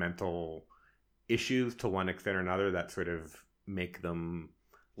fundamental issues to one extent or another that sort of make them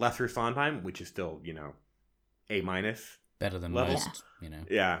lesser Sondheim, which is still, A-. Better than level. most,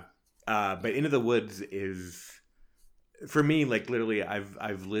 Yeah. But Into the Woods is, for me, literally,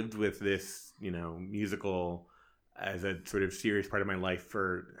 I've lived with this, musical as a sort of serious part of my life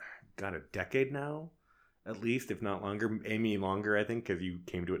for, a decade now, at least, if not longer. Amy, longer, I think, because you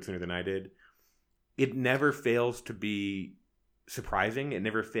came to it sooner than I did. It never fails to be surprising. It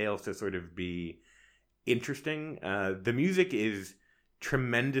never fails to sort of be interesting. The music is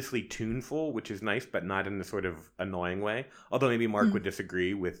tremendously tuneful, which is nice, but not in a sort of annoying way. Although maybe Mark would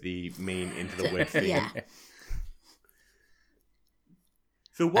disagree with the main Into the Woods theme. Yeah.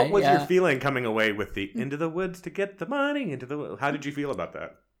 So what was your feeling coming away with the Into the Woods to get the money? How did you feel about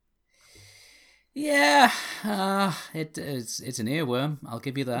that? Yeah, it's an earworm. I'll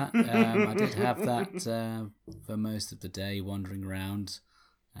give you that. I did have that for most of the day, wandering around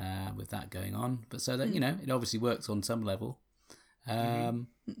with that going on. But so that it obviously works on some level. I'm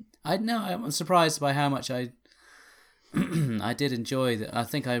surprised by how much I I did enjoy that. I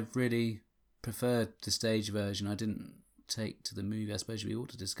think I really preferred the stage version. I didn't take to the movie. I suppose we ought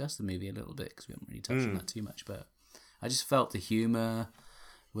to discuss the movie a little bit because we haven't really touched on that too much. But I just felt the humour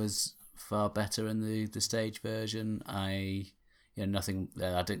was far better in the stage version. I didn't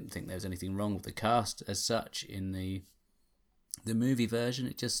think there was anything wrong with the cast as such in the movie version.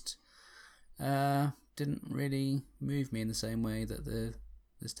 It just didn't really move me in the same way that the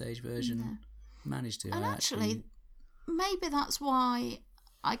stage version managed to. And actually, maybe that's why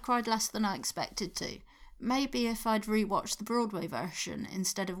I cried less than I expected to. Maybe if I'd rewatched the Broadway version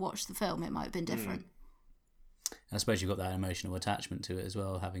instead of watched the film, it might have been different. I suppose you've got that emotional attachment to it as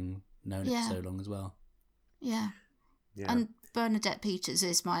well, having known it for so long as well. Yeah. And Bernadette Peters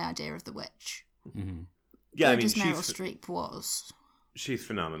is my idea of the witch. Mm-hmm. Yeah, Meryl Streep was. She's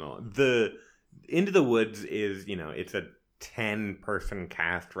phenomenal. The Into the Woods is, it's a 10-person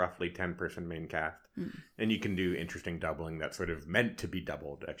cast, roughly 10-person main cast. And you can do interesting doubling that's sort of meant to be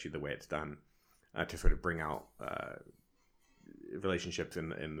doubled, actually, the way it's done, to sort of bring out relationships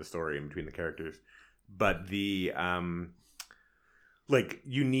in the story in between the characters. But the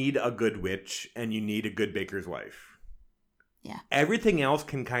you need a good witch and you need a good baker's wife. Yeah. Everything else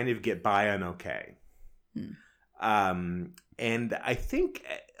can kind of get by on okay. And I think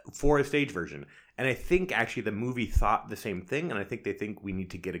for a stage version, and I think actually the movie thought the same thing, and I think they think we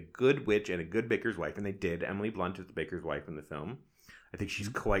need to get a good witch and a good baker's wife, and they did. Emily Blunt is the baker's wife in the film. I think she's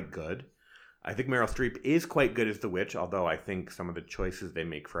quite good. I think Meryl Streep is quite good as the witch, although I think some of the choices they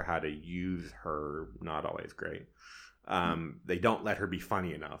make for how to use her, not always great. They don't let her be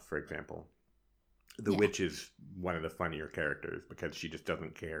funny enough, for example. The witch is one of the funnier characters because she just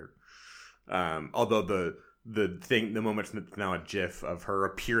doesn't care. Although the moment's now a gif of her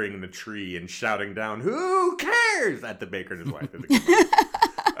appearing in the tree and shouting down, "Who cares?" at the baker and his wife.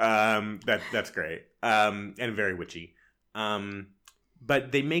 That's great. And very witchy.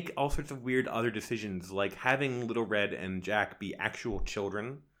 But they make all sorts of weird other decisions, like having Little Red and Jack be actual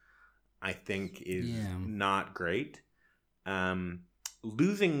children, I think is not great. Cutting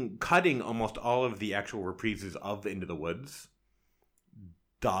almost all of the actual reprises of Into the Woods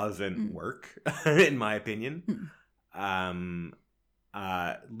doesn't work, in my opinion.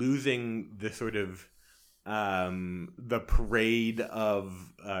 Losing the sort of the parade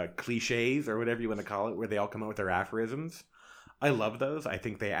of cliches, or whatever you want to call it, where they all come out with their aphorisms. I love those. I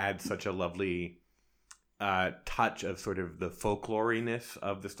think they add such a lovely touch of sort of the folkloriness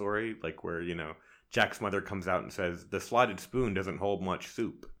of the story, like where, Jack's mother comes out and says, "The slotted spoon doesn't hold much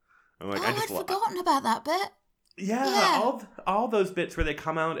soup." I'm like, I'd forgotten about that bit. Yeah. all those bits where they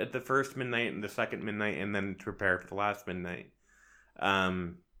come out at the first midnight and the second midnight and then to prepare for the last midnight.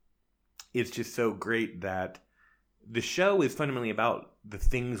 It's just so great that the show is fundamentally about the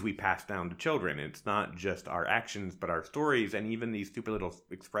things we pass down to children. It's not just our actions, but our stories and even these stupid little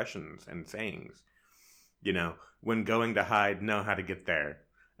expressions and sayings. You know, when going to hide, know how to get there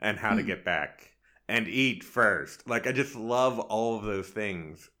and how to get back and eat first. Like, I just love all of those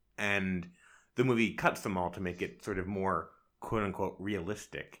things. And the movie cuts them all to make it sort of more quote unquote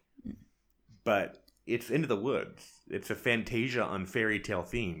realistic. But it's Into the Woods. It's a Fantasia on fairy tale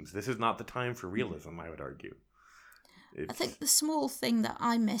themes. This is not the time for realism, I would argue. I think the small thing that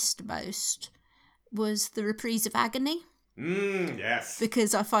I missed most was the reprise of Agony. Yes.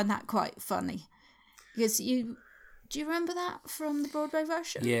 Because I find that quite funny. Because do you remember that from the Broadway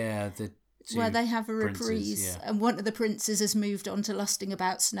version? Yeah, where they have a reprise, yeah. and one of the princes has moved on to lusting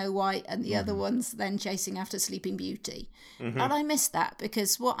about Snow White, and the other one's then chasing after Sleeping Beauty. And I miss that,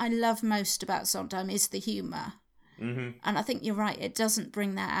 because what I love most about Sondheim is the humour. And I think you're right, it doesn't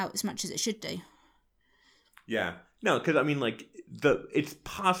bring that out as much as it should do. Yeah. No, because, I mean, like, it's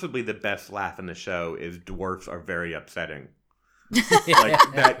possibly the best laugh in the show is dwarfs are very upsetting. Like,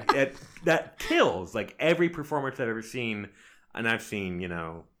 that kills. Like, every performance I've ever seen, and I've seen, you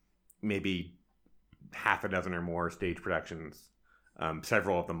know, maybe half a dozen or more stage productions,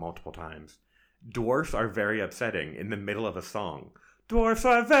 several of them multiple times. Dwarfs are very upsetting in the middle of a song. Dwarfs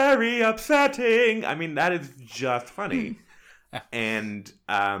are very upsetting. I mean, that is just funny. And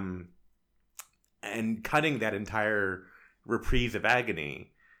cutting that entire reprise of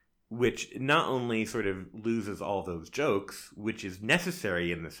Agony, which not only sort of loses all those jokes, which is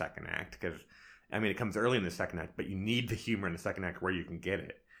necessary in the second act, because, I mean, it comes early in the second act, but you need the humor in the second act where you can get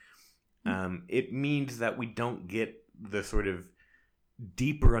it. It means that we don't get the sort of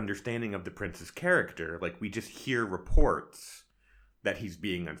deeper understanding of the prince's character. Like, we just hear reports that he's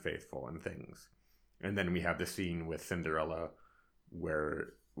being unfaithful and things. And then we have the scene with Cinderella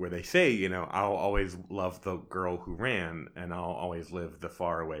where they say, you know, I'll always love the girl who ran and I'll always live the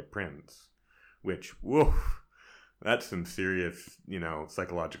faraway prince. Which, whoa, that's some serious, you know,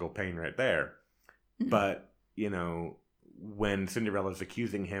 psychological pain right there. But, you know, when Cinderella's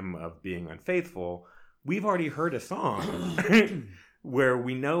accusing him of being unfaithful, we've already heard a song where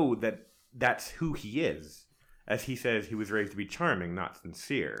we know that that's who he is. As he says, he was raised to be charming, not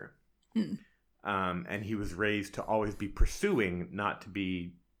sincere. And he was raised to always be pursuing, not to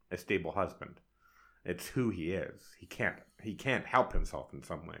be a stable husband. It's who he is. He can't help himself in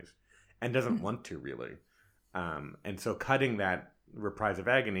some ways, and doesn't want to really. And so cutting that reprise of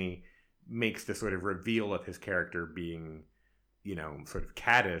Agony makes the sort of reveal of his character being, you know, sort of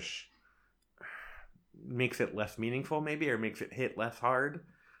caddish, makes it less meaningful maybe, or makes it hit less hard.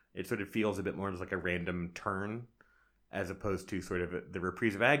 It sort of feels a bit more like a random turn, as opposed to sort of the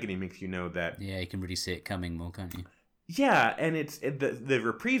reprise of Agony makes you know that... Yeah, you can really see it coming more, can't you? Yeah, and the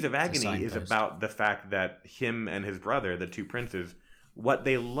reprise of Agony is about the fact that him and his brother, the two princes, what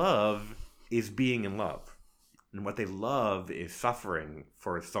they love is being in love. And what they love is suffering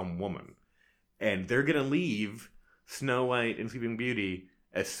for some woman. And they're going to leave Snow White and Sleeping Beauty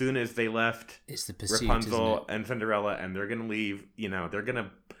as soon as they left it's the pursuit, Rapunzel and Cinderella, and they're going to leave, you know, they're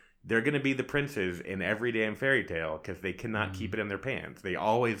going to be the princes in every damn fairy tale because they cannot keep it in their pants. They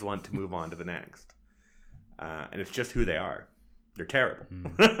always want to move on to the next. And it's just who they are. They're terrible.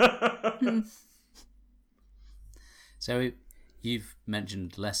 So you've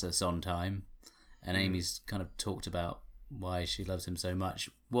mentioned lesser Sondheim, and Amy's kind of talked about why she loves him so much.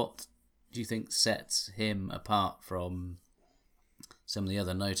 What do you think sets him apart from some of the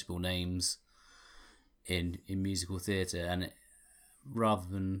other notable names in musical theatre? And rather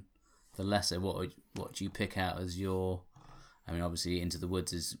than the lesser, what do you pick out as your... I mean, obviously, Into the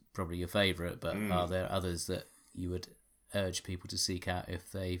Woods is probably your favourite, but are there others that you would urge people to seek out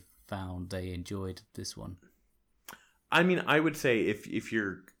if they found they enjoyed this one? I mean, I would say if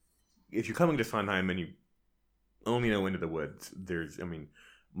you're coming to Sondheim and you only know Into the Woods,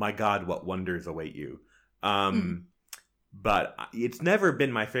 my God, what wonders await you. But it's never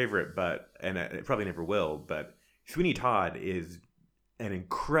been my favorite, and it probably never will, but Sweeney Todd is an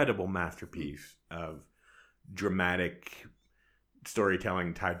incredible masterpiece of dramatic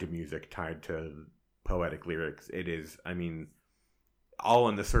storytelling tied to music, tied to poetic lyrics. It is, I mean, all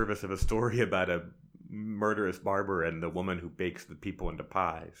in the service of a story about a murderous barber and the woman who bakes the people into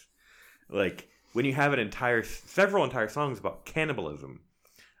pies. Like, when you have several entire songs about cannibalism,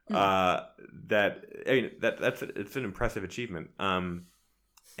 it's an impressive achievement. And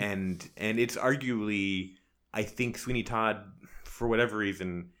it's arguably, I think Sweeney Todd, for whatever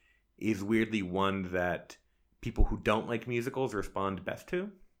reason, is weirdly one that people who don't like musicals respond best to.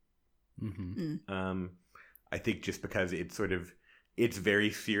 Mm-hmm. I think just because it's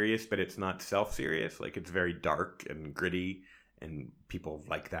very serious, but it's not self-serious. Like, it's very dark and gritty, and people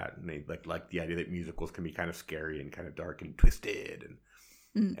like that, and they like the idea that musicals can be kind of scary and kind of dark and twisted,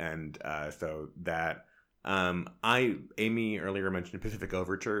 and so that. Amy earlier mentioned Pacific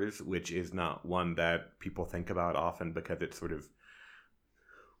Overtures, which is not one that people think about often because it's sort of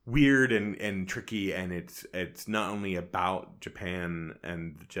weird and tricky, and it's not only about Japan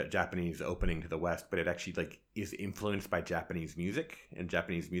and Japanese opening to the West, but it actually like is influenced by Japanese music and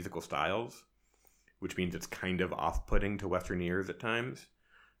Japanese musical styles, which means it's kind of off-putting to Western ears at times.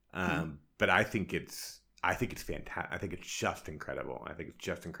 But I think it's fantastic. I think it's just incredible.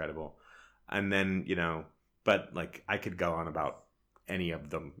 And then, but like I could go on about any of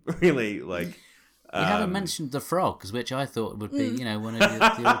them really. Like you haven't mentioned The Frogs, which I thought would be, one of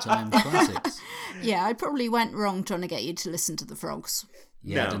the all-time classics. Yeah, I probably went wrong trying to get you to listen to The Frogs.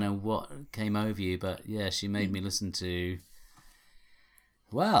 Yeah, no. I don't know what came over you, but yeah, she made me listen to.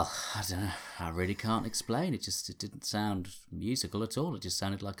 Well, I don't know. I really can't explain. It didn't sound musical at all. It just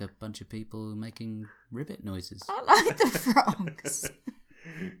sounded like a bunch of people making ribbit noises. I like The Frogs.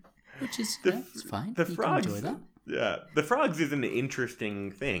 Which is it's fine. The you Frogs, can enjoy that. Yeah, The Frogs is an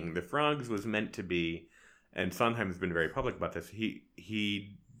interesting thing. The Frogs was meant to be, and Sondheim has been very public about this. The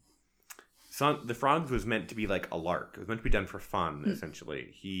Frogs was meant to be like a lark. It was meant to be done for fun,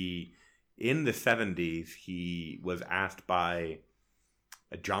 essentially. In the 70s, he was asked by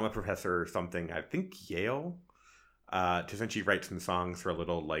a drama professor or something, I think Yale, to essentially write some songs for a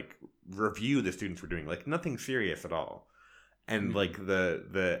little like review the students were doing, like nothing serious at all. And like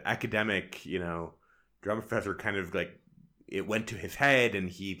the academic, drama professor kind of like it went to his head, and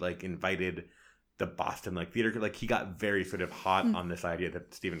he like invited the Boston like theater, like he got very sort of hot on this idea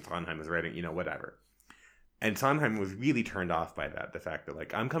that Stephen Sondheim was writing, whatever. And Sondheim was really turned off by that, the fact that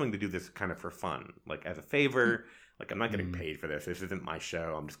like I'm coming to do this kind of for fun, like as a favor, like I'm not getting paid for this. This isn't my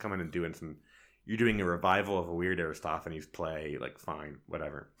show. I'm just coming and doing you're doing a revival of a weird Aristophanes play, like fine,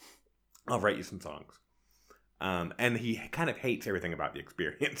 whatever. I'll write you some songs. And he kind of hates everything about the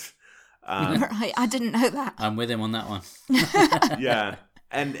experience. Right, I didn't know that. I'm with him on that one. Yeah,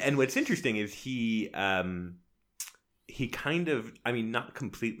 and what's interesting is he kind of, I mean, not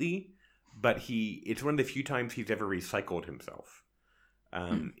completely, but it's one of the few times he's ever recycled himself.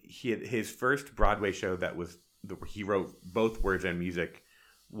 His first Broadway show he wrote both words and music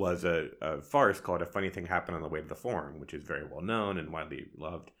was a farce called A Funny Thing Happened on the Way to the Forum, which is very well known and widely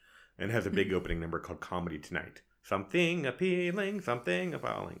loved. And has a big opening number called Comedy Tonight. Something appealing, something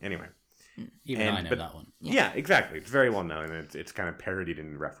appalling. Anyway. Even I know that one. Yeah, exactly. It's very well known, and it's kind of parodied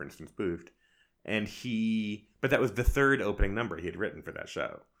and referenced and spoofed. But that was the third opening number he had written for that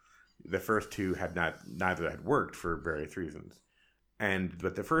show. The first two neither had worked for various reasons.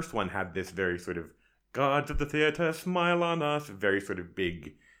 But the first one had this very sort of, gods of the theater, smile on us, very sort of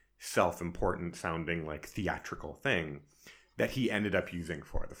big, self-important sounding, like theatrical thing that he ended up using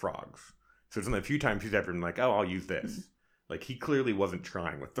for The Frogs. So it's one of the few times he's ever been like, oh, I'll use this. Like, he clearly wasn't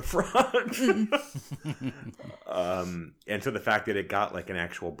trying with The Frogs. And so the fact that it got, like, an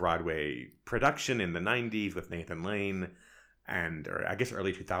actual Broadway production in the 90s with Nathan Lane, or I guess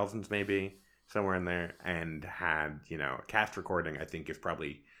early 2000s maybe, somewhere in there, and had, a cast recording, I think is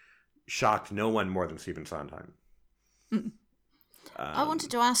probably shocked no one more than Stephen Sondheim. I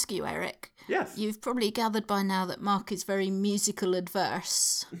wanted to ask you, Eric. Yes. You've probably gathered by now that Mark is very musical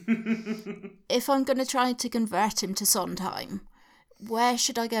adverse. If I'm going to try to convert him to Sondheim, where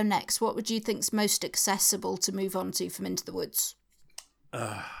should I go next? What would you think's most accessible to move on to from Into the Woods?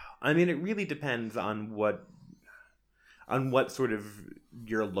 I mean, it really depends on what sort of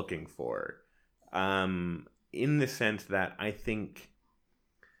you're looking for. In the sense that I think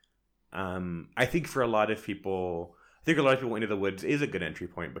for a lot of people, Into the Woods is a good entry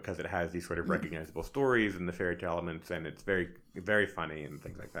point because it has these sort of recognizable stories and the fairy tale elements, and it's very, very funny and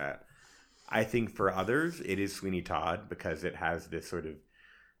things like that. I think for others, it is Sweeney Todd because it has this sort of,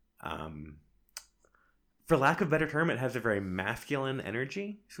 for lack of a better term, it has a very masculine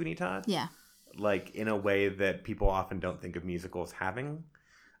energy, Sweeney Todd. Yeah. Like, in a way that people often don't think of musicals having.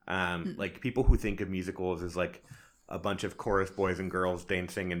 Like, people who think of musicals as, like, a bunch of chorus boys and girls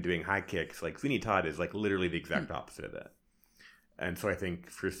dancing and doing high kicks. Like, Sweeney Todd is like literally the exact opposite of that. And so I think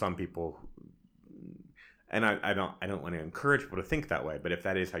for some people, and I don't want to encourage people to think that way, but if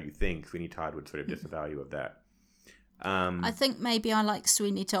that is how you think, Sweeney Todd would sort of disavow you of that. I think maybe I like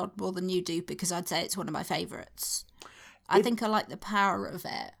Sweeney Todd more than you do because I'd say it's one of my favourites. I think I like the power of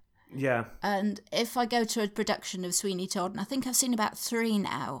it. Yeah. And if I go to a production of Sweeney Todd, and I think I've seen about 3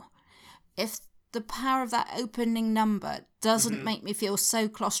 now, if the power of that opening number doesn't make me feel so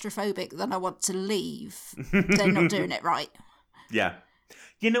claustrophobic that I want to leave. They're not doing it right. Yeah.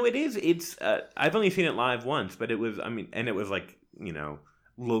 It is. It's. I've only seen it live once, but it was. And it was like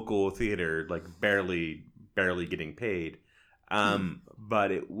local theater, like barely getting paid.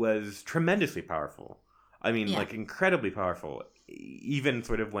 But it was tremendously powerful. Like incredibly powerful, even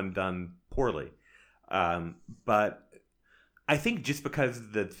sort of when done poorly. But I think just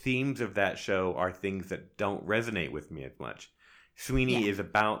because the themes of that show are things that don't resonate with me as much. Sweeney is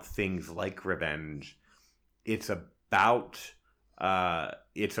about things like revenge. It's about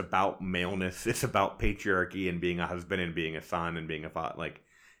maleness. It's about patriarchy and being a husband and being a son and being a father. Like,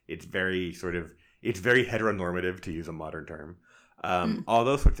 it's very heteronormative, to use a modern term. All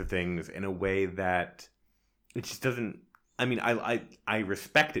those sorts of things in a way that it just doesn't. I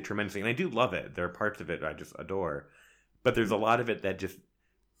respect it tremendously, and I do love it. There are parts of it I just adore, but there's a lot of it that just,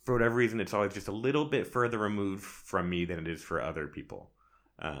 for whatever reason, it's always just a little bit further removed from me than it is for other people.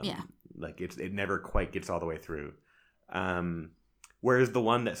 Like it never quite gets all the way through. Whereas the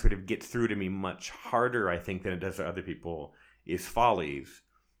one that sort of gets through to me much harder, I think, than it does to other people is Follies,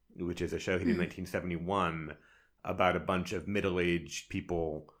 which is a show he did in 1971 about a bunch of middle-aged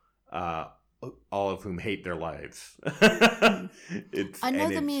people, all of whom hate their lives. I know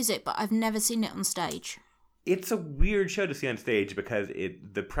the music, but I've never seen it on stage. It's a weird show to see on stage because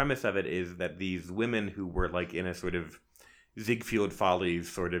the premise of it is that these women who were like in a sort of Ziegfeld Follies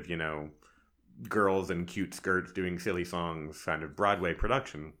sort of, girls in cute skirts doing silly songs kind of Broadway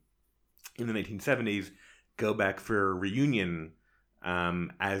production in the 1970s go back for a reunion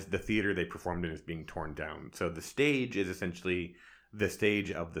as the theater they performed in is being torn down. So the stage is essentially the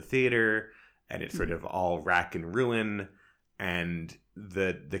stage of the theater, and it's sort of all rack and ruin. And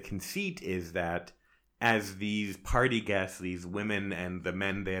the conceit is that as these party guests, these women and the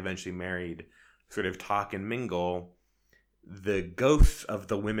men they eventually married sort of talk and mingle, the ghosts of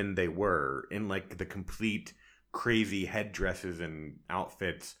the women they were in like the complete crazy headdresses and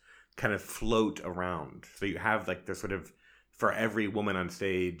outfits kind of float around. So you have like the sort of, for every woman on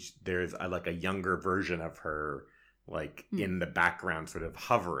stage, there's like a younger version of her like in the background sort of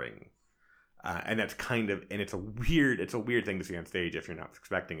hovering. And that's kind of, and it's a weird thing to see on stage if you're not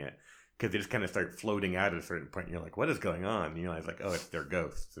expecting it, because they just kind of start floating out at a certain point and you're like, what is going on? And you realize like, oh, it's their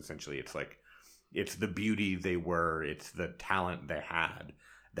ghosts. Essentially, it's like, it's the beauty they were, it's the talent they had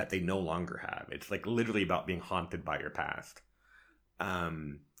that they no longer have. It's like literally about being haunted by your past.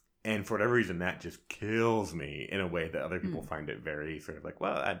 And for whatever reason, that just kills me in a way that other people find it very sort of like,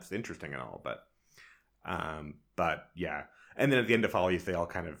 well, that's interesting and all, but yeah. And then at the end of Follies, they all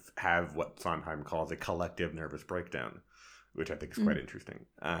kind of have what Sondheim calls a collective nervous breakdown, which I think is quite interesting.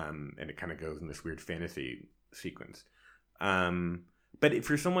 And it kind of goes in this weird fantasy sequence. But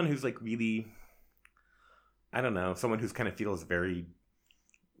for someone who's like really, I don't know, someone who's kind of feels very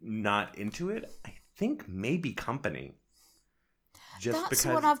not into it, I think maybe Company. That's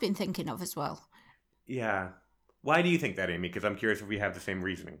what I've been thinking of as well. Yeah. Why do you think that, Amy? Because I'm curious if we have the same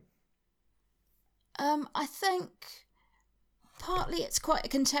reasoning. I think partly it's quite a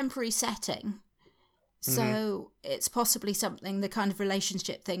contemporary setting. So it's possibly something, the kind of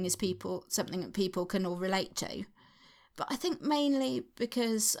relationship thing is something that people can all relate to. But I think mainly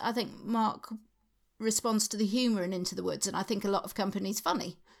because I think Mark responds to the humour in Into the Woods, and I think a lot of Company's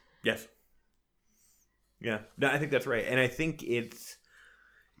funny. Yes. Yeah, no, I think that's right. And I think it's...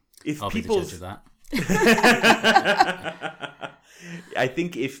 I'll be the judge of that. I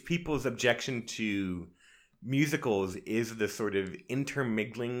think if people's objection to musicals is the sort of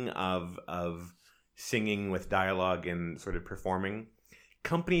intermingling of singing with dialogue and sort of performing,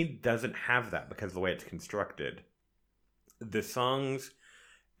 Company doesn't have that because of the way it's constructed. The songs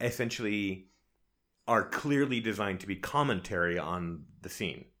essentially are clearly designed to be commentary on the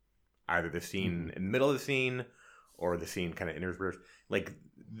scene. Either the scene in the middle of the scene or the scene kind of interspersed. Like,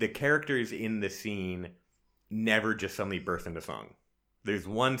 the characters in the scene never just suddenly burst into song. There's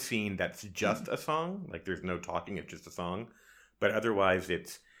one scene that's just a song. Like, there's no talking, it's just a song. But otherwise,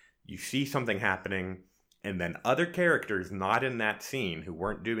 it's, you see something happening, and then other characters not in that scene who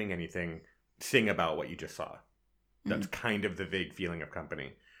weren't doing anything sing about what you just saw. That's kind of the vague feeling of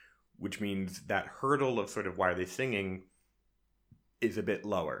Company. Which means that hurdle of sort of why are they singing is a bit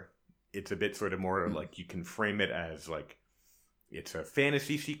lower. It's a bit sort of more like you can frame it as like it's a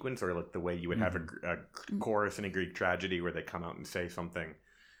fantasy sequence, or like the way you would have a chorus in a Greek tragedy where they come out and say something.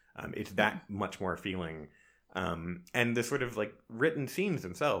 It's that much more feeling. And the sort of like written scenes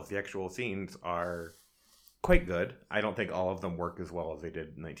themselves, the actual scenes are quite good. I don't think all of them work as well as they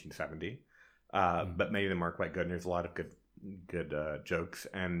did in 1970. But many of them are quite good, and there's a lot of good jokes.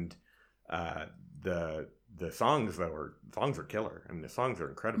 And the songs are killer. I mean, the songs are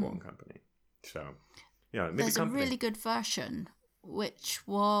incredible in Company. So, maybe there's Company. a really good version, which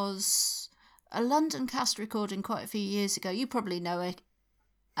was a London cast recording quite a few years ago. You probably know it,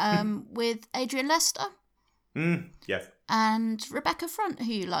 with Adrian Lester. Yes. And Rebecca Front,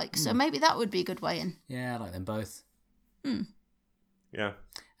 who you like. So maybe that would be a good way in. Yeah, I like them both. Yeah.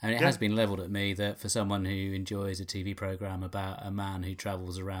 And it has been levelled at me that for someone who enjoys a TV programme about a man who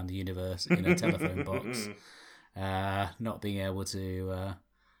travels around the universe in a telephone box, not being able to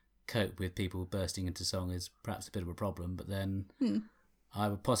cope with people bursting into song is perhaps a bit of a problem. But then I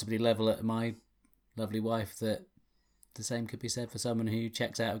would possibly level at my lovely wife that the same could be said for someone who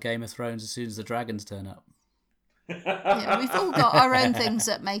checks out of Game of Thrones as soon as the dragons turn up. Yeah, we've all got our own things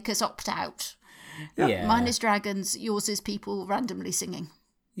that make us opt out. Yeah. Mine is dragons, yours is people randomly singing.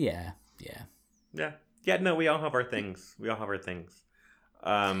 Yeah. Yeah, no, we all have our things. Well,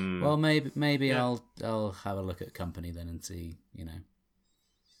 maybe I'll have a look at Company then and see,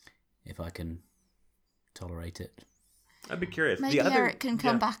 if I can tolerate it. I'd be curious. Maybe Eric can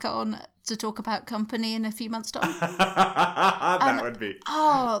come back on to talk about Company in a few months' time. That would be.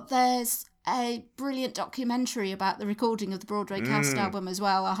 Oh, there's a brilliant documentary about the recording of the Broadway cast album as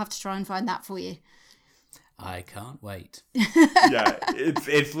well. I'll have to try and find that for you. I can't wait. Yeah,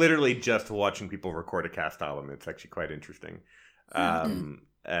 it's literally just watching people record a cast album. It's actually quite interesting,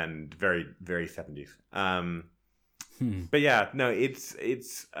 and very, very 70s. But yeah, no, it's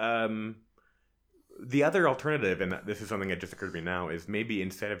the other alternative, and this is something that just occurred to me now, is maybe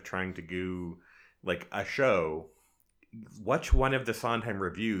instead of trying to do like a show, watch one of the Sondheim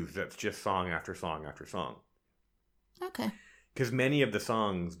reviews that's just song after song after song. Okay. Because many of the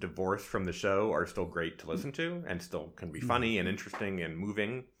songs divorced from the show are still great to listen to and still can be funny and interesting and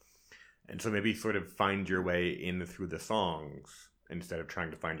moving. And so maybe sort of find your way in through the songs instead of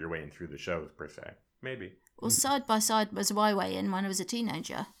trying to find your way in through the shows, per se. Maybe. Well, Side by Side was my way in when I was a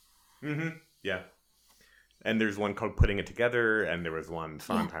teenager. Yeah. And there's one called Putting It Together, and there was one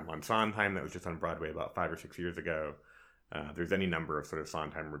Sondheim on Sondheim that was just on Broadway about 5 or 6 years ago. There's any number of sort of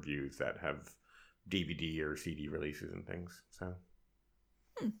Sondheim reviews that have DVD or CD releases and things. So,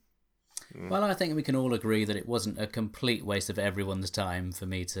 Well, I think we can all agree that it wasn't a complete waste of everyone's time for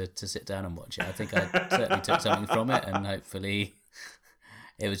me to sit down and watch it. I think I certainly took something from it, and hopefully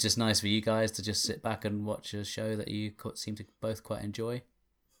it was just nice for you guys to just sit back and watch a show that you seem to both quite enjoy.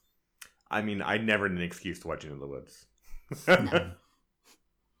 I mean, I never had an excuse to watch Into the Woods. No.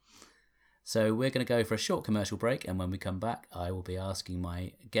 So we're going to go for a short commercial break, and when we come back, I will be asking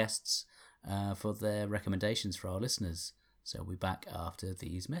my guests for their recommendations for our listeners. So we'll be back after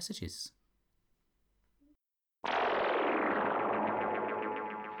these messages.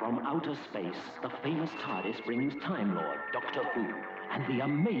 From outer space, the famous TARDIS brings Time Lord, Doctor Who, and the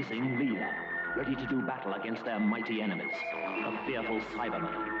amazing Leela, ready to do battle against their mighty enemies, the fearful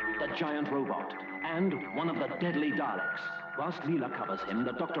Cyberman, the giant robot, and one of the deadly Daleks. Whilst Leela covers him,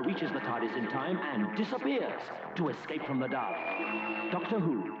 the Doctor reaches the TARDIS in time and disappears to escape from the Dalek. Doctor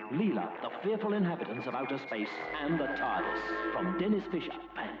Who, Leela, the fearful inhabitants of outer space, and the TARDIS. From Dennis Fisher.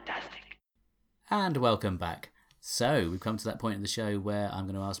 Fantastic. And welcome back. So we've come to that point in the show where I'm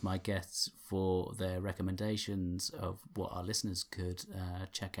going to ask my guests for their recommendations of what our listeners could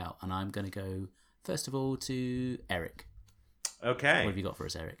check out. And I'm going to go, first of all, to Eric. Okay. What have you got for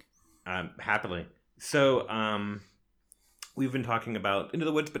us, Eric? Happily. So, we've been talking about Into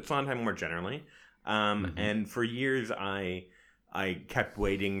the Woods, but Sondheim more generally. And for years, I kept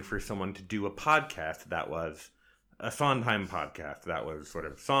waiting for someone to do a podcast that was a Sondheim podcast that was sort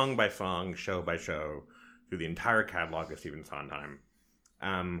of song by song, show by show, through the entire catalog of Stephen Sondheim.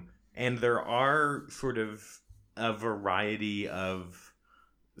 And there are sort of a variety of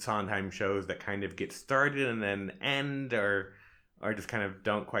Sondheim shows that kind of get started and then end, or just kind of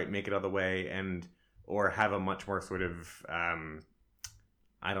don't quite make it all the way, or have a much more sort of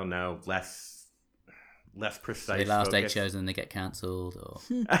I don't know, less precise. So they last focus. 8 shows and then they get cancelled, or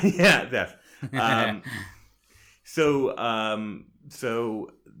Yeah, yes. So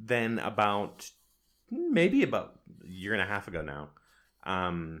then about a year and a half ago now,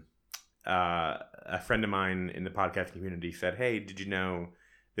 a friend of mine in the podcasting community said, "Hey, did you know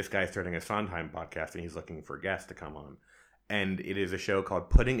this guy's starting a Sondheim podcast and he's looking for guests to come on?" And it is a show called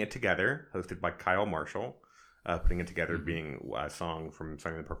Putting It Together, hosted by Kyle Marshall. Putting It Together being a song from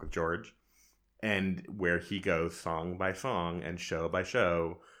Song in the Park with George, and where he goes song by song and show by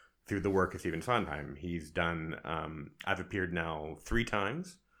show through the work of Stephen Sondheim. He's done, I've appeared now 3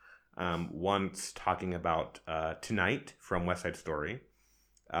 times. Once talking about Tonight from West Side Story.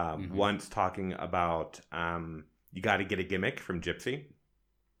 Once talking about You Gotta Get a Gimmick from Gypsy.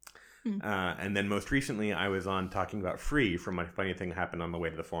 And then most recently, I was on talking about Free from My Funny Thing Happened on the Way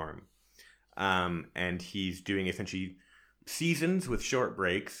to the Forum. And he's doing essentially seasons with short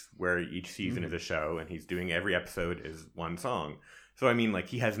breaks where each season is a show, and he's doing every episode is one song. So, I mean, like,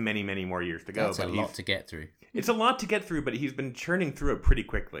 he has many, many more years to go. That's a lot to get through. It's a lot to get through, but he's been churning through it pretty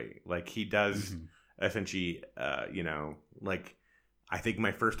quickly. Like, he does essentially, like, I think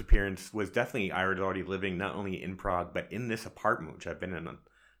my first appearance was definitely I was already living not only in Prague, but in this apartment, which I've been in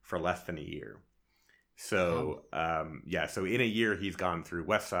for less than a year. So, so in a year, he's gone through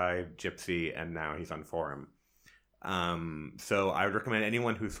West Side, Gypsy, and now he's on Forum. So I would recommend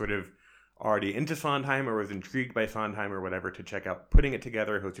anyone who's sort of already into Sondheim or was intrigued by Sondheim or whatever to check out Putting It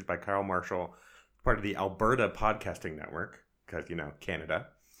Together, hosted by Kyle Marshall, part of the Alberta Podcasting Network, because, Canada.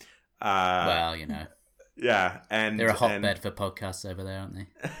 Yeah. And they're a hotbed for podcasts over there, aren't they?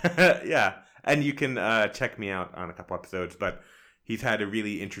 Yeah. And you can check me out on a couple episodes, but he's had a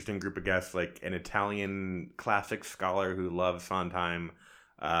really interesting group of guests, like an Italian classic scholar who loves Sondheim,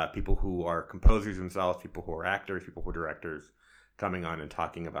 people who are composers themselves, people who are actors, people who are directors, coming on and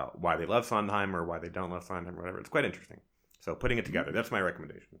talking about why they love Sondheim or why they don't love Sondheim or whatever. It's quite interesting. So Putting It Together, that's my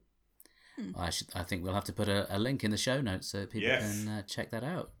recommendation. I think we'll have to put a link in the show notes so people can check that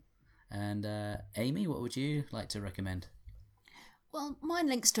out. And Amy, what would you like to recommend? Well, mine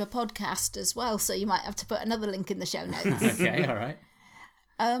links to a podcast as well, so you might have to put another link in the show notes. Okay, all right.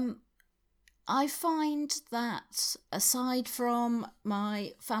 I find that aside from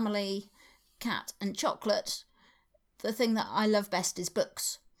my family, cat and chocolate, the thing that I love best is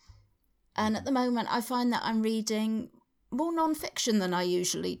books. And at the moment, I find that I'm reading more non-fiction than I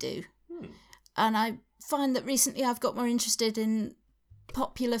usually do. And I find that recently I've got more interested in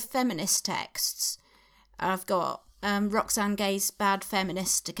popular feminist texts. I've got Roxane Gay's Bad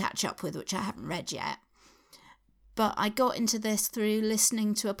Feminist to catch up with, which I haven't read yet. But I got into this through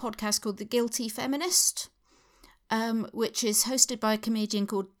listening to a podcast called The Guilty Feminist, which is hosted by a comedian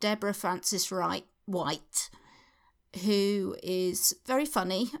called Deborah Francis White, who is very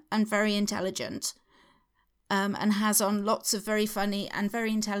funny and very intelligent, and has on lots of very funny and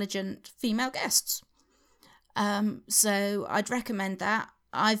very intelligent female guests. So I'd recommend that.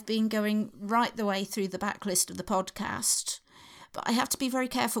 I've been going right the way through the backlist of the podcast, but I have to be very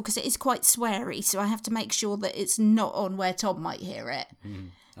careful because it is quite sweary, so I have to make sure that it's not on where Tom might hear it.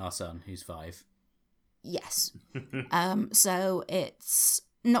 Our son, who's 5. Yes. So it's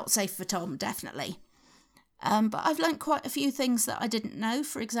not safe for Tom, definitely. But I've learnt quite a few things that I didn't know.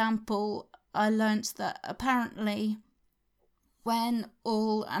 For example, I learnt that apparently and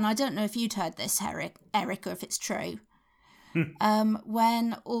I don't know if you'd heard this, Eric, or if it's true,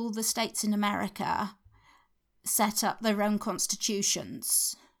 when all the states in America set up their own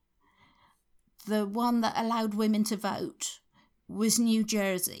constitutions, the one that allowed women to vote was New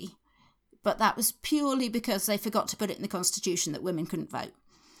Jersey, but that was purely because they forgot to put it in the constitution that women couldn't vote.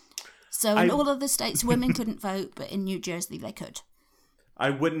 So in all of the states, women couldn't vote, but in New Jersey they could. I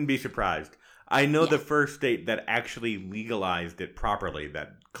wouldn't be surprised. I know the first state that actually legalized it properly,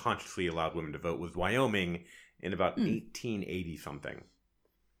 that consciously allowed women to vote, was Wyoming in about 1880 something.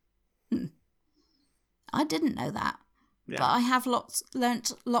 I didn't know that. Yeah. But I have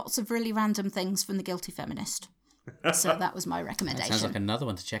learnt lots of really random things from The Guilty Feminist. So that was my recommendation. That sounds like another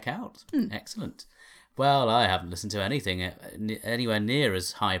one to check out. Excellent. Well, I haven't listened to anything anywhere near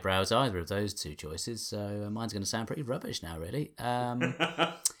as highbrow as either of those two choices, so mine's going to sound pretty rubbish now, really.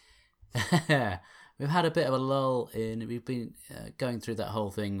 We've had a bit of a lull in. We've been going through that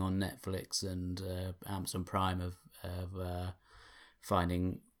whole thing on Netflix and Amazon Prime of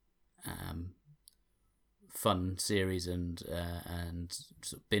finding fun series and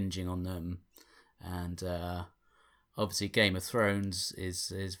sort of binging on them, and obviously Game of Thrones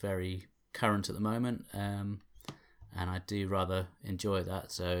is very current at the moment, and I do rather enjoy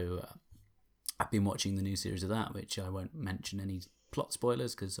that. So I've been watching the new series of that, which I won't mention any plot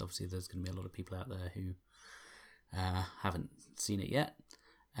spoilers because obviously there's going to be a lot of people out there who haven't seen it yet.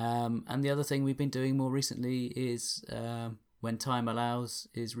 And the other thing we've been doing more recently is, when time allows,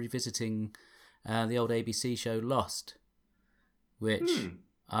 is revisiting the old ABC show Lost, which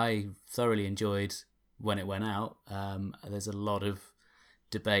I thoroughly enjoyed when it went out. There's a lot of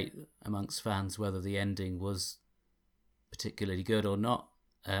debate amongst fans whether the ending was particularly good or not.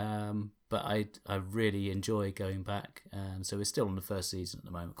 But I really enjoy going back. So we're still on the first season at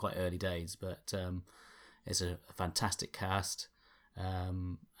the moment, quite early days, but it's a fantastic cast.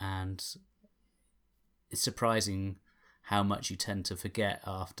 And it's surprising how much you tend to forget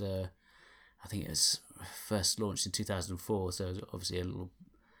after, I think it was first launched in 2004, so obviously a little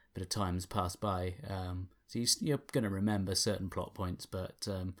bit of time has passed by. So you're going to remember certain plot points, but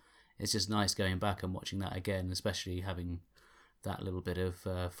it's just nice going back and watching that again, especially having that little bit of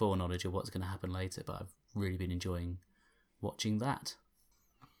foreknowledge of what's going to happen later. But I've really been enjoying watching that.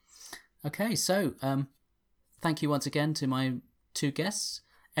 Okay, so thank you once again to my two guests,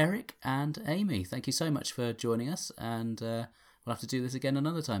 Eric and Amy. Thank you so much for joining us, and we'll have to do this again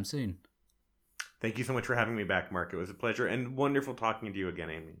another time soon. Thank you so much for having me back, Mark. It was a pleasure and wonderful talking to you again,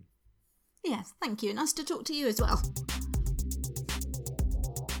 Amy. Yes, thank you. Nice to talk to you as well.